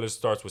McCullers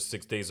starts with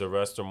 6 days of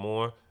rest or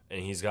more,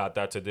 and he's got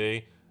that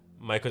today.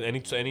 Michael,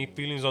 any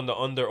feelings on the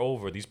under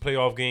over? These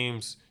playoff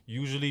games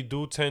usually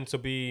do tend to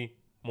be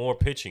more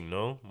pitching,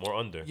 no? More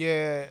under.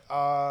 Yeah,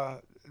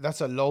 that's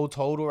a low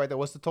total right there.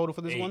 What's the total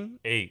for this one?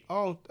 8.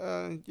 Oh,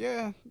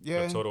 yeah.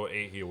 A total of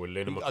 8 here with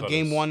Lynn and McCullers. A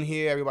game 1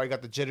 here. Everybody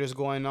got the jitters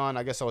going on.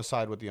 I guess I would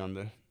side with the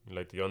under. You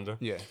like the under?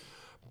 Yeah.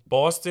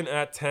 Boston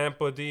at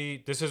Tampa,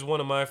 D. This is one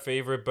of my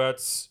favorite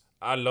bets.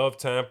 I love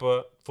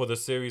Tampa for the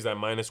series at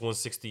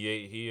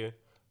 -168 here.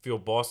 Feel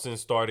Boston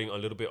starting a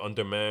little bit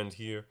undermanned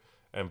here,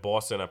 and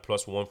Boston at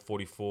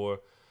 +144.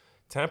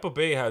 Tampa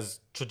Bay has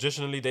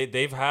traditionally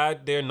they've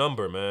had their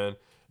number, man,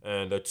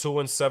 and they're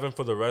 2-7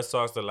 for the Red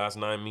Sox the last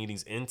 9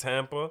 meetings in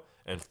Tampa,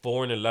 and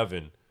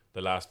 4-11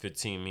 the last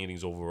 15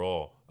 meetings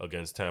overall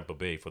against Tampa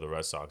Bay for the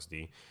Red Sox.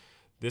 D.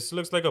 This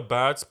looks like a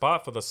bad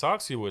spot for the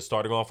Sox here. We're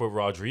starting off with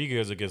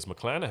Rodriguez against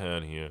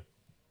McClanahan here.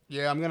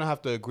 Yeah, I'm gonna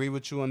have to agree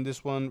with you on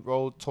this one,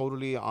 Ro.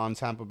 Totally on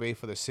Tampa Bay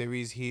for the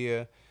series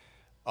here.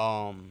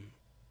 Um,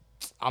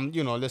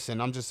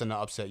 listen, I'm just an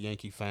upset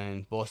Yankee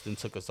fan. Boston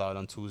took us out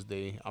on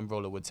Tuesday. I'm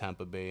rolling with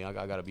Tampa Bay. I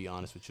gotta be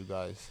honest with you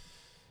guys.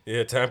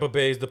 Yeah, Tampa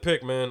Bay is the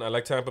pick, man. I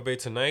like Tampa Bay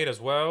tonight as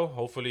well.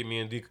 Hopefully, me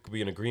and D could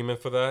be in agreement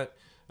for that.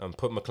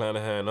 Put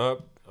McClanahan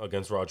up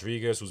against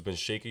Rodriguez, who's been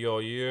shaky all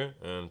year,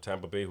 and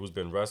Tampa Bay, who's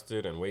been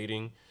rested and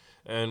waiting.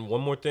 And one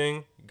more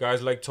thing,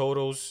 guys like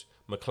totals,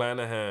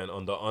 McClanahan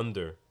on the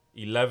under,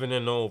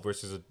 11-0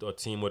 versus a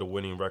team with a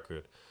winning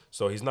record.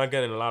 So he's not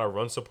getting a lot of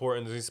run support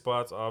in these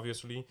spots,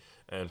 obviously,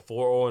 and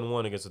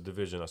 4-0-1 against the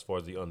division as far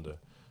as the under.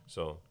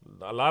 So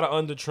a lot of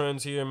under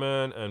trends here,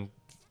 man, and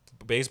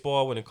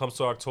baseball, when it comes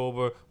to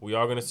October, we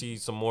are going to see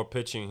some more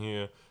pitching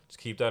here. Just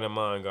keep that in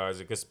mind,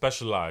 guys. It gets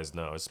specialized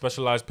now. It's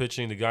specialized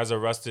pitching. The guys are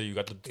rested. You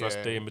got the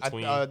rest day in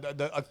between.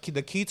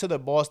 The key to the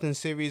Boston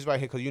series right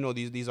here,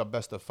 because these are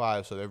best of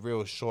 5, so they're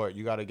real short.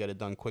 You got to get it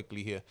done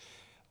quickly here.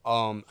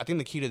 I think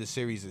the key to the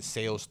series is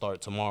Sale's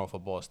start tomorrow for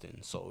Boston.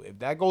 So if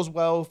that goes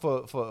well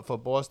for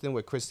Boston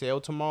with Chris Sale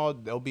tomorrow,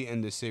 they'll be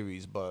in the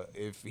series. But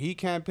if he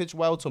can't pitch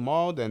well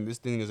tomorrow, then this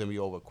thing is gonna be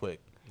over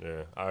quick.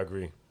 Yeah, I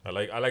agree. I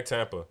like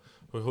Tampa.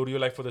 Who do you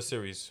like for the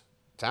series?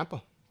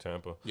 Tampa.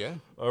 Yeah.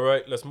 All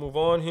right, let's move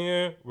on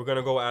here. We're going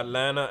to go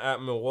Atlanta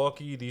at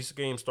Milwaukee. These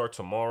games start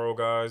tomorrow,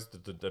 guys.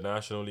 The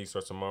National League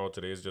starts tomorrow.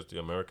 Today is just the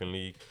American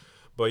League.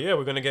 But, yeah,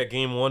 we're going to get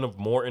game 1 of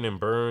Morton and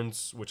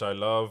Burns, which I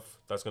love.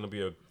 That's going to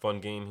be a fun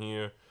game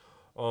here.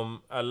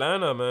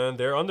 Atlanta, man,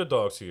 they're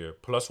underdogs here.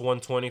 Plus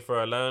 120 for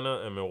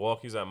Atlanta, and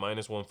Milwaukee's at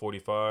minus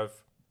 145.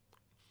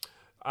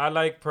 I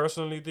like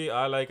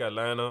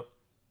Atlanta.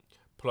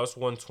 Plus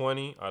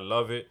 120. I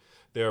love it.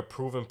 They're a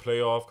proven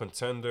playoff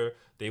contender.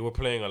 They were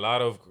playing a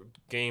lot of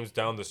games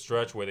down the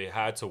stretch where they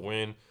had to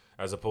win,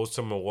 as opposed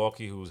to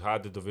Milwaukee, who's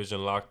had the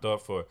division locked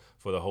up for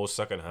the whole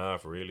second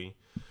half, really.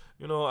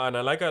 And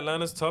I like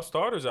Atlanta's top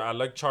starters. I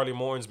like Charlie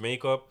Morton's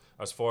makeup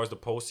as far as the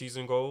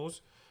postseason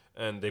goes.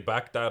 And they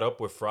backed that up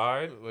with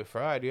Fried.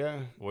 Yeah.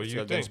 What do you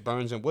think? Against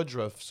Burns and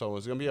Woodruff. So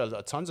it's gonna be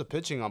a tons of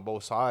pitching on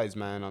both sides,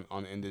 man.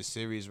 On in this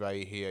series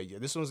right here. Yeah,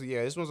 this one's a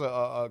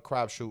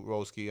crapshoot,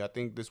 Roski. I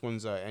think this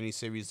one's any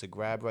series to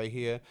grab right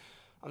here.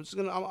 I'm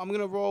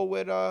gonna roll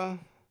with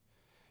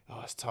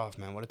it's tough,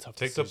 man. What a tough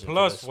take the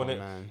plus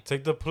when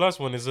take the plus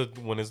when it's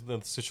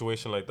a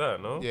situation like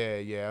that, no?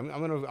 Yeah.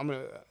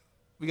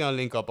 We're gonna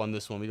link up on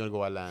this one. We're gonna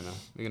go Atlanta.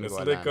 Let's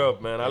link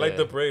up, man. I like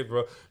the Braves,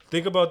 bro.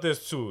 Think about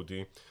this too,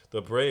 D.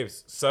 The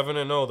Braves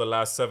 7-0 the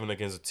last 7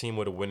 against a team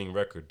with a winning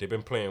record. They've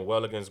been playing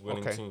well against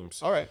winning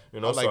teams. All right.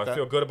 I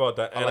feel good about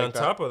that. And on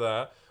top of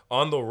that,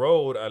 on the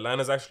road,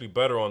 Atlanta's actually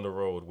better on the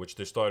road, which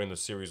they're starting the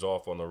series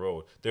off on the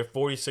road. They're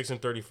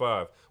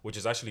 46-35, which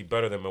is actually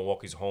better than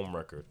Milwaukee's home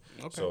record.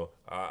 Okay. So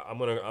I'm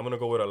gonna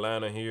go with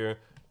Atlanta here.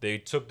 They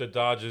took the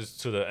Dodgers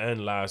to the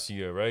end last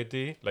year, right,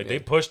 D? They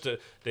pushed it.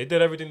 They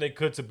did everything they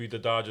could to beat the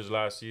Dodgers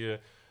last year,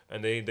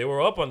 and they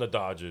were up on the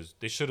Dodgers.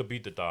 They should have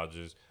beat the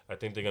Dodgers. I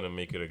think they're gonna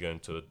make it again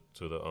to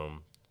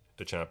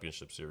the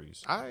championship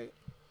series. All right.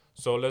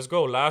 So let's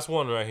go. Last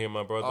one right here,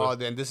 my brother. Oh,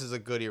 then this is a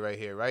goodie right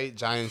here, right?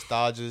 Giants,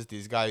 Dodgers.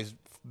 These guys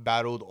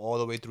battled all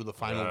the way through the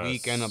final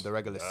weekend of the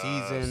regular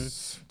season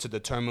to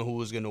determine who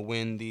was going to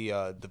win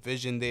the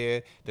division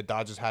there. The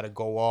Dodgers had to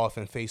go off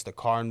and face the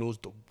Cardinals,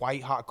 the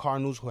white-hot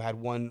Cardinals, who had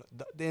won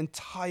the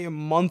entire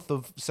month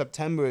of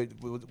September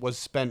was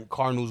spent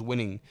Cardinals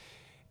winning.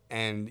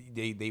 And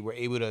they were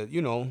able to,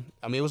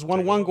 it was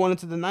 1-1 going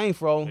into the ninth,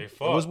 bro. It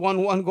was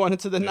 1-1 going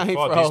into the ninth,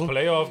 bro. These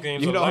playoff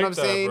games you know what I'm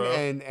that, saying? bro.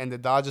 And the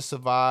Dodgers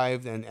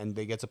survived, and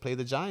they get to play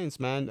the Giants,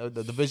 man.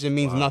 The division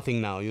means nothing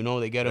now,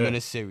 They get them in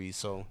a series.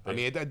 So,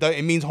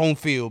 it means home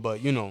field,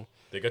 but,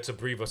 They get to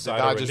breathe a sigh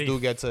of relief. The Dodgers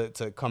do get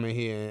to come in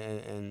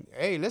here and,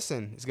 hey,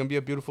 listen, it's going to be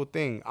a beautiful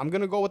thing. I'm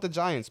going to go with the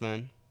Giants,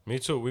 man. Me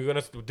too. We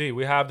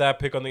have that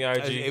pick on the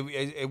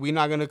IG. We're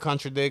not gonna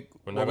contradict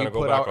what we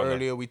put out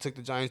earlier. We took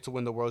the Giants to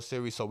win the World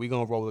Series, so we're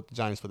gonna roll with the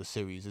Giants for the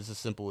series. It's as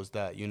simple as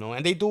that,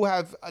 And they do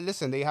have.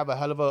 Listen, they have a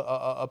hell of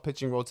a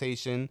pitching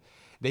rotation.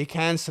 They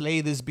can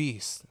slay this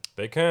beast.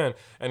 They can,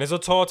 and it's a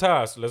tall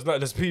task.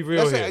 Let's be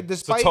real here.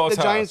 Despite the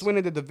Giants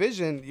winning the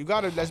division,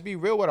 let's be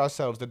real with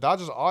ourselves. The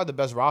Dodgers are the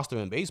best roster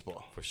in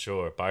baseball. For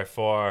sure, by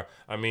far.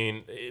 I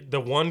mean, the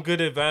one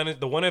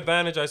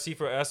advantage I see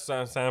for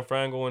San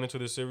Fran going into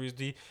the series,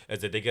 D, is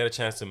that they get a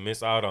chance to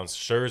miss out on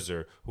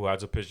Scherzer, who had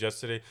to pitch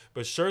yesterday.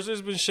 But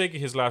Scherzer's been shaky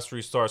his last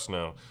 3 starts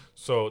now,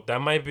 so they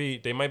might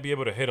be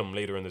able to hit him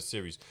later in the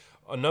series.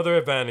 Another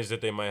advantage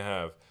that they might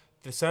have,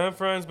 the San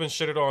Fran's been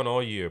shitted on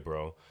all year,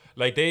 bro.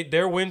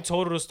 Their win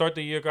total to start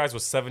the year, guys,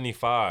 was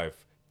 75.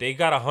 They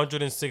got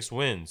 106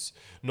 wins.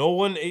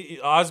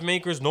 Odds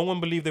makers, no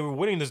one believed they were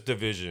winning this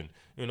division,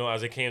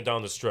 as it came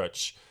down the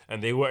stretch.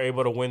 And they were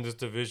able to win this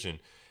division.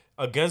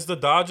 Against the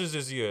Dodgers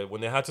this year, when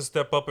they had to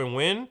step up and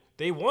win,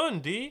 they won,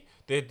 D.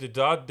 They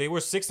were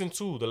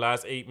 6-2 the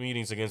last 8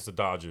 meetings against the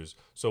Dodgers.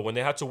 So when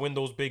they had to win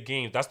those big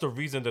games, that's the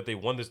reason that they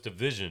won this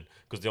division,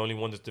 because they only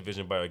won this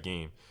division by a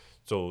game.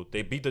 So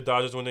they beat the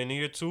Dodgers when they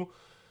needed to.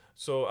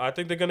 So I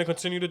think they're going to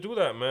continue to do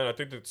that, man. I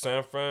think that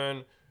San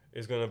Fran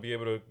is going to be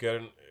able to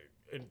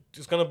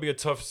it's gonna be a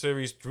tough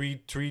series.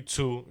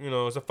 3-2. You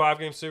know, it's a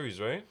 5-game series,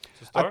 right?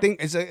 I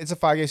think it's a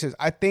 5-game series.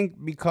 I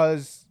think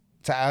because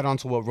to add on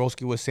to what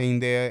Roski was saying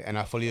there, and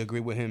I fully agree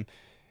with him.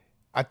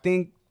 I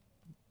think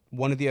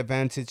one of the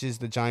advantages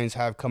the Giants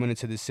have coming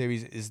into this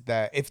series is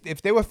that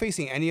if they were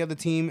facing any other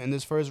team in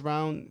this first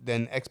round,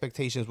 then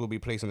expectations will be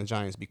placed on the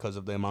Giants because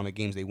of the amount of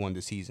games they won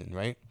this season,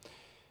 right?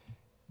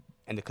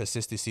 And the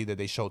consistency that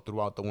they showed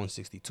throughout the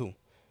 162.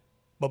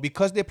 But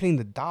because they're playing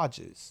the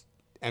Dodgers,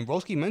 and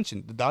Roski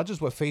mentioned, the Dodgers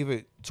were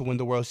favored to win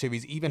the World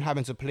Series, even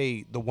having to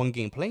play the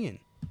one-game play-in,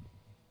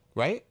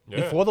 right?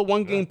 Yeah. Before the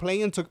one-game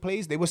play-in took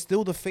place, they were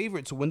still the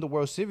favorite to win the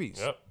World Series,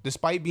 Yep.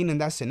 despite being in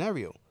that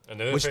scenario, And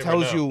they're the which favorite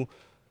tells now. you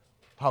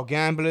how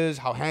gamblers,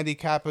 how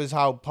handicappers,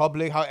 how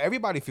public, how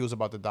everybody feels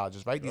about the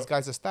Dodgers, right? These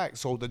guys are stacked.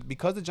 So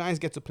because the Giants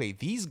get to play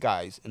these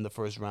guys in the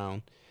first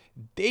round,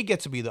 they get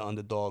to be the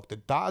underdog. The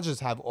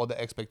Dodgers have all the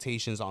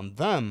expectations on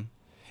them,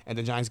 and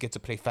the Giants get to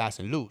play fast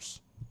and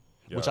loose,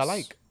 which I Yes.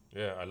 like.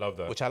 Yeah, I love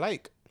that. Which I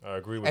like. I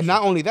agree with And you.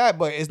 not only that,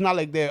 but it's not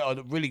like they're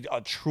really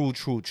a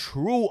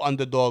true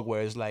underdog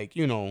where it's like,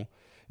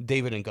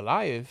 David and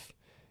Goliath.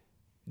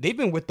 They've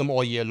been with them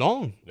all year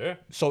long. Yeah.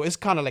 So it's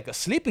kind of like a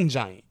sleeping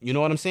giant. You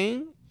know what I'm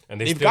saying? And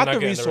they've got not the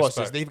getting the resources.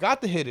 respect. They've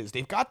got the hitters.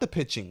 They've got the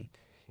pitching.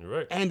 You're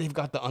right. And they've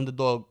got the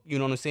underdog, you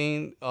know what I'm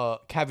saying?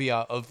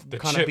 Caveat of The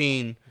kind of chip.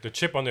 being The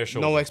chip on their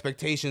shoulder. no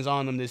expectations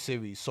on them this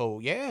series. So,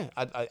 yeah,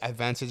 I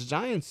advantage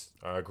Giants.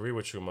 I agree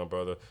with you, my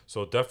brother.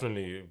 So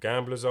definitely,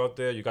 gamblers out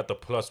there, you got the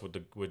plus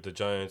with the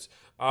Giants.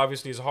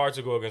 Obviously, it's hard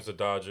to go against the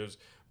Dodgers,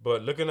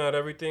 but looking at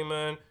everything,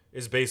 man,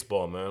 it's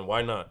baseball, man.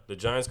 Why not? The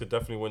Giants could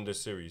definitely win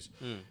this series.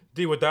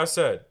 D, with that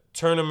said,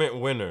 tournament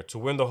winner to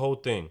win the whole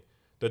thing.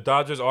 The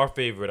Dodgers are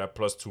favored at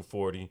plus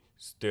 240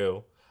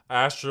 still.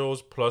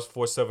 Astros plus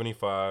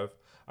 475.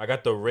 I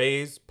got the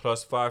Rays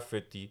plus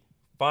 550.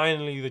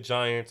 Finally, the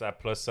Giants at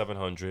plus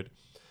 700.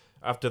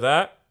 After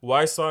that,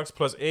 White Sox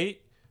plus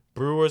 8.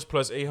 Brewers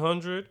plus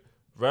 800,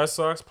 Red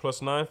Sox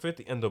plus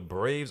 950, and the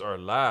Braves are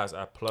last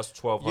at plus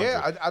 1200.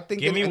 Yeah, I think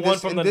Give me in one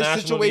this, from in the this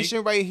National situation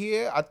League. right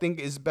here, I think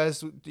it's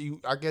best.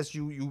 I guess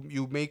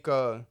you make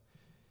a,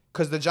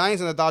 because the Giants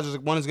and the Dodgers,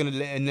 one is gonna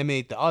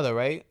eliminate the other,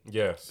 right?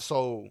 Yes.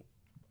 So,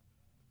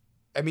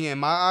 I mean, in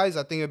my eyes,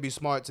 I think it'd be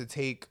smart to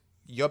take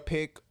your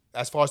pick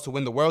as far as to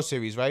win the World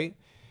Series, right?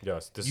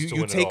 Yes. This You is to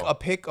you win take it a all.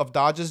 pick of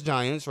Dodgers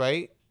Giants,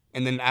 right?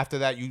 And then after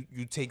that,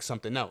 you take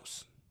something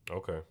else,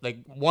 Okay. like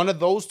one of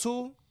those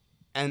two,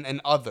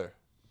 and other.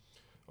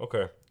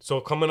 Okay.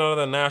 So coming out of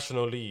the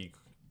National League,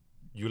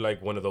 you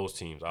like one of those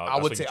teams. I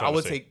would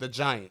take the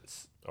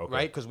Giants, Okay.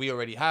 right? Because we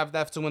already have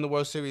that to win the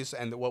World Series.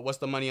 And what's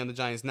the money on the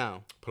Giants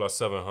now? plus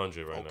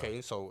 700 right now.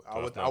 Okay, so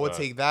Oh, that's I not would bad.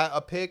 take that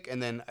a pick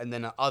and then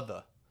a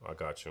other, I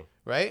got you.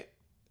 right?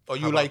 Or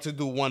you How like about- to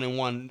do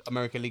 1-1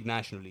 American League,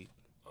 National League?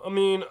 I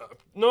mean,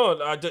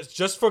 no,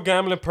 just for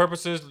gambling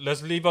purposes,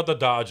 let's leave out the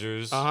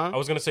Dodgers. Uh-huh. I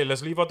was going to say,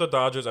 let's leave out the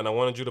Dodgers, and I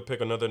wanted you to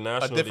pick another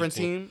National League different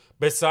team?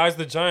 Besides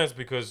the Giants,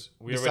 because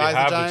we Besides already the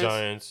have Giants? the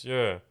Giants.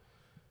 Yeah.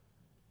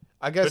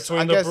 I guess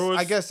Between the Brewers-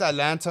 I guess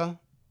Atlanta.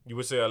 You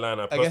would say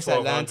Atlanta, I plus guess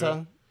 1,200.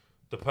 Atlanta.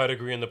 The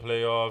pedigree in the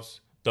playoffs.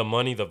 The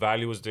money, the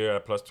value is there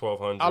at plus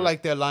 1,200. I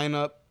like their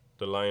lineup.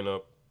 the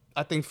lineup.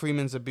 I think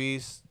Freeman's a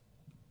beast.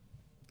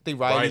 I think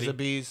Riley's Riley. a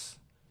beast.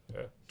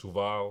 Yeah.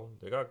 Duval.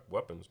 They got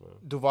weapons, man.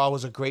 Duval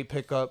was a great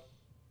pickup.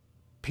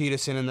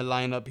 Peterson in the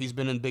lineup. He's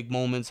been in big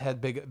moments, had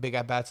big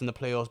at bats in the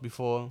playoffs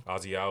before.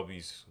 Ozzy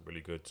Albies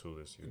really good too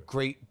this year.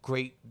 Great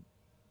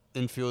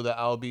infielder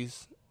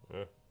Albies.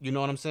 Yeah. You know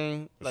what I'm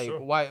saying? Like, sure.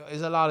 why?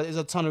 There's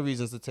a ton of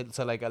reasons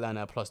to like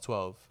Atlanta at plus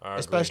 12, I agree.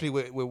 especially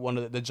with one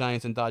of the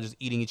Giants and Dodgers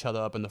eating each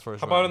other up in the first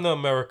How about in round. the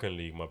American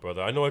League, my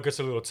brother? I know it gets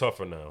a little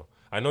tougher now.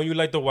 I know you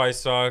like the White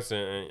Sox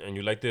and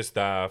you like their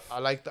staff. I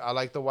like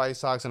the White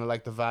Sox and I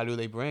like the value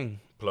they bring.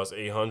 Plus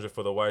 800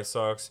 for the White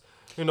Sox.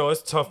 You know,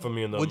 it's tough for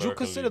me in the Would you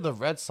American consider League. the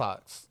Red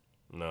Sox?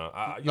 No,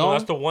 you No? know,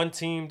 that's the one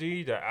team,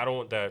 D,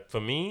 that for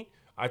me,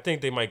 I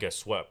think they might get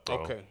swept, bro.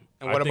 Okay.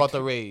 And I what think- about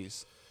the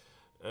Rays?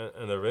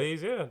 And the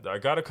Rays? Yeah, I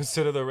gotta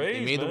consider the Rays.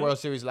 They made man. the World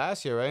Series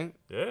last year, right?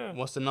 Yeah,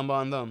 What's the number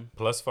on them?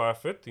 plus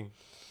 550.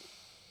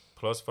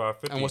 Plus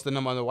 550. And what's the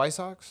number on the White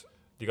Sox?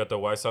 You got the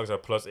White Sox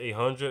at plus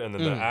 800, and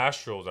then the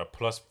Astros at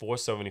plus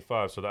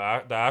 475. So the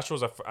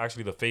Astros are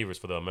actually the favorites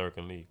for the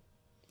American League.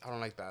 I don't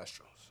like the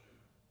Astros.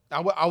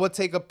 I would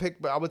take a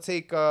pick, but I would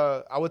take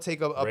a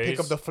pick Rays?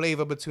 of the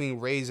flavor between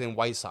Rays and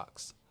White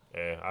Sox,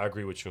 Yeah, I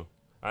agree with you.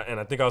 And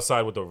I think I'll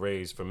side with the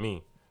Rays for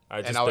me.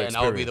 and I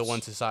would be the one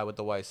to side with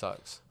the White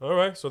Sox. All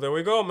right, so there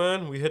we go,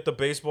 man. We hit the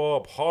baseball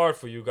up hard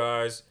for you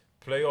guys.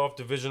 Playoff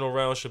divisional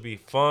round should be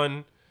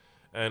fun,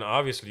 and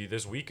obviously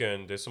this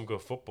weekend there's some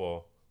good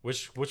football.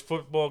 Which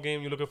football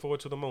game you looking forward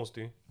to the most,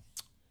 D?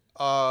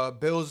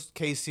 Bills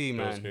KC,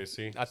 man.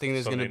 KC. I think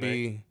there's Sunday gonna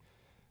be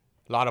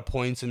a lot of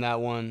points in that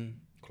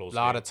one. Close A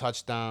lot game. of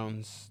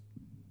touchdowns.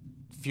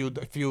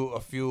 A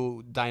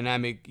few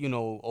dynamic,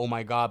 oh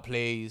my God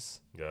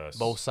plays. Yes.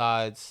 Both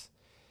sides.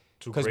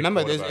 Two Because great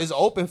remember, it's quarterbacks.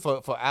 open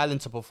for Allen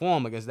to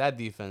perform against that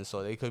defense,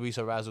 so they could be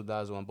some razzle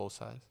dazzle on both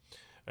sides.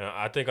 And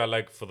I think I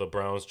like for the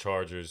Browns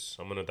Chargers.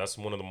 That's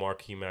one of the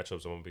marquee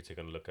matchups I'm gonna be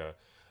taking a look at.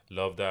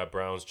 Love that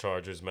Browns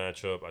Chargers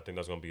matchup. I think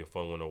that's gonna be a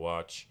fun one to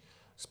watch.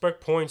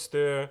 Expect points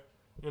there,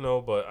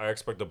 but I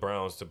expect the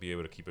Browns to be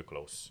able to keep it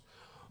close.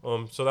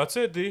 So that's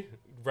it, D.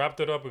 Wrapped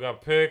it up. We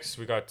got picks.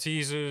 We got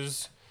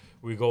teasers.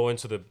 We go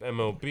into the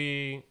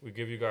MLB. We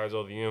give you guys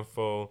all the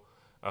info.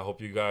 I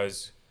hope you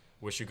guys.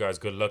 Wish you guys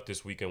good luck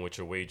this weekend with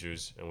your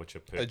wagers and with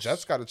your picks. The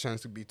Jets got a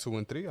chance to be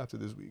 2-3 after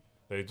this week.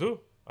 They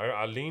do.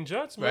 I lean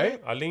Jets, man.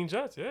 Right? I lean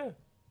Jets, yeah.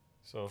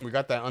 So we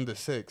got that under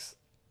 6.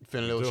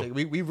 Feeling a little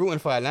shaky. We rooting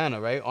for Atlanta,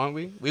 right? Aren't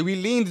we? We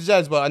lean the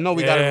Jets, but I know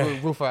we got to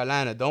root for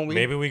Atlanta, don't we?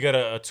 Maybe we get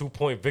a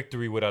 2-point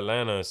victory with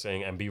Atlanta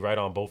and be right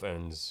on both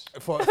ends.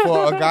 For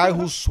a guy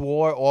who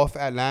swore off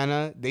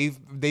Atlanta,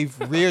 they've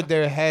reared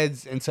their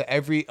heads into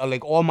every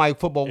all my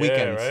football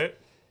weekends. Yeah, right?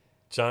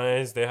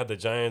 Giants, they had the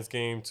Giants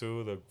game too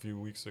a few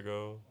weeks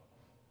ago.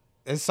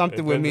 It's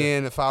something with me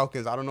and the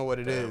Falcons. I don't know what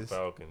it is.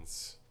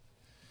 Falcons.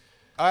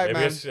 All right, Maybe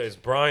man. It's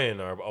Brian,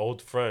 our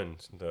old friend,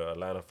 the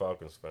Atlanta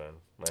Falcons fan.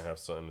 Might have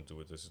something to do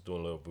with this. He's doing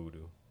a little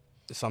voodoo.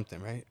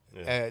 Something, right?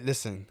 Yeah.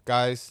 Listen,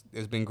 guys,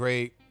 it's been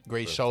great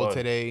show fun.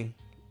 today.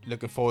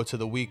 Looking forward to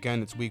the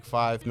weekend. It's week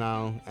 5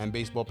 now, and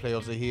baseball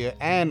playoffs are here.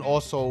 And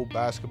also,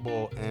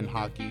 basketball and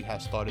hockey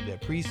have started their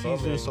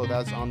preseason, so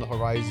that's on the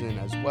horizon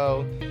as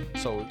well.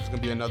 So it's going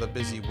to be another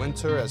busy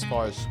winter as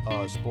far as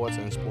sports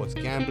and sports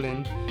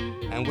gambling.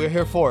 And we're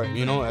here for it,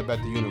 at Bet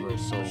the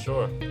Universe. So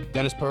Sure.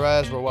 Dennis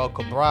Perez, Roel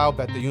Cabral,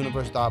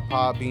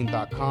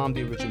 bettheuniverse.podbean.com,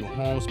 the original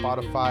home,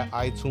 Spotify,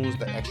 iTunes,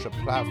 the extra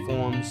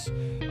platforms,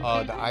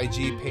 the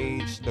IG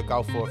page. Look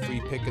out for a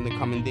free pick in the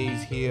coming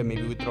days here.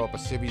 Maybe we throw up a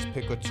series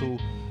pick or two.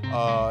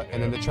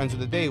 And then the trends of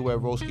the day, where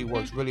Roski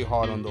works really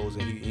hard on those,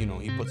 and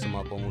he puts them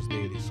up almost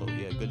daily. So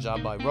yeah, good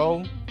job by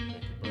Ro.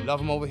 We love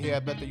him over here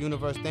at Bet the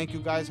Universe. Thank you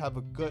guys. Have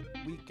a good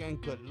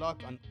weekend. Good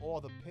luck on all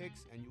the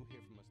picks, and you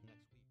hear from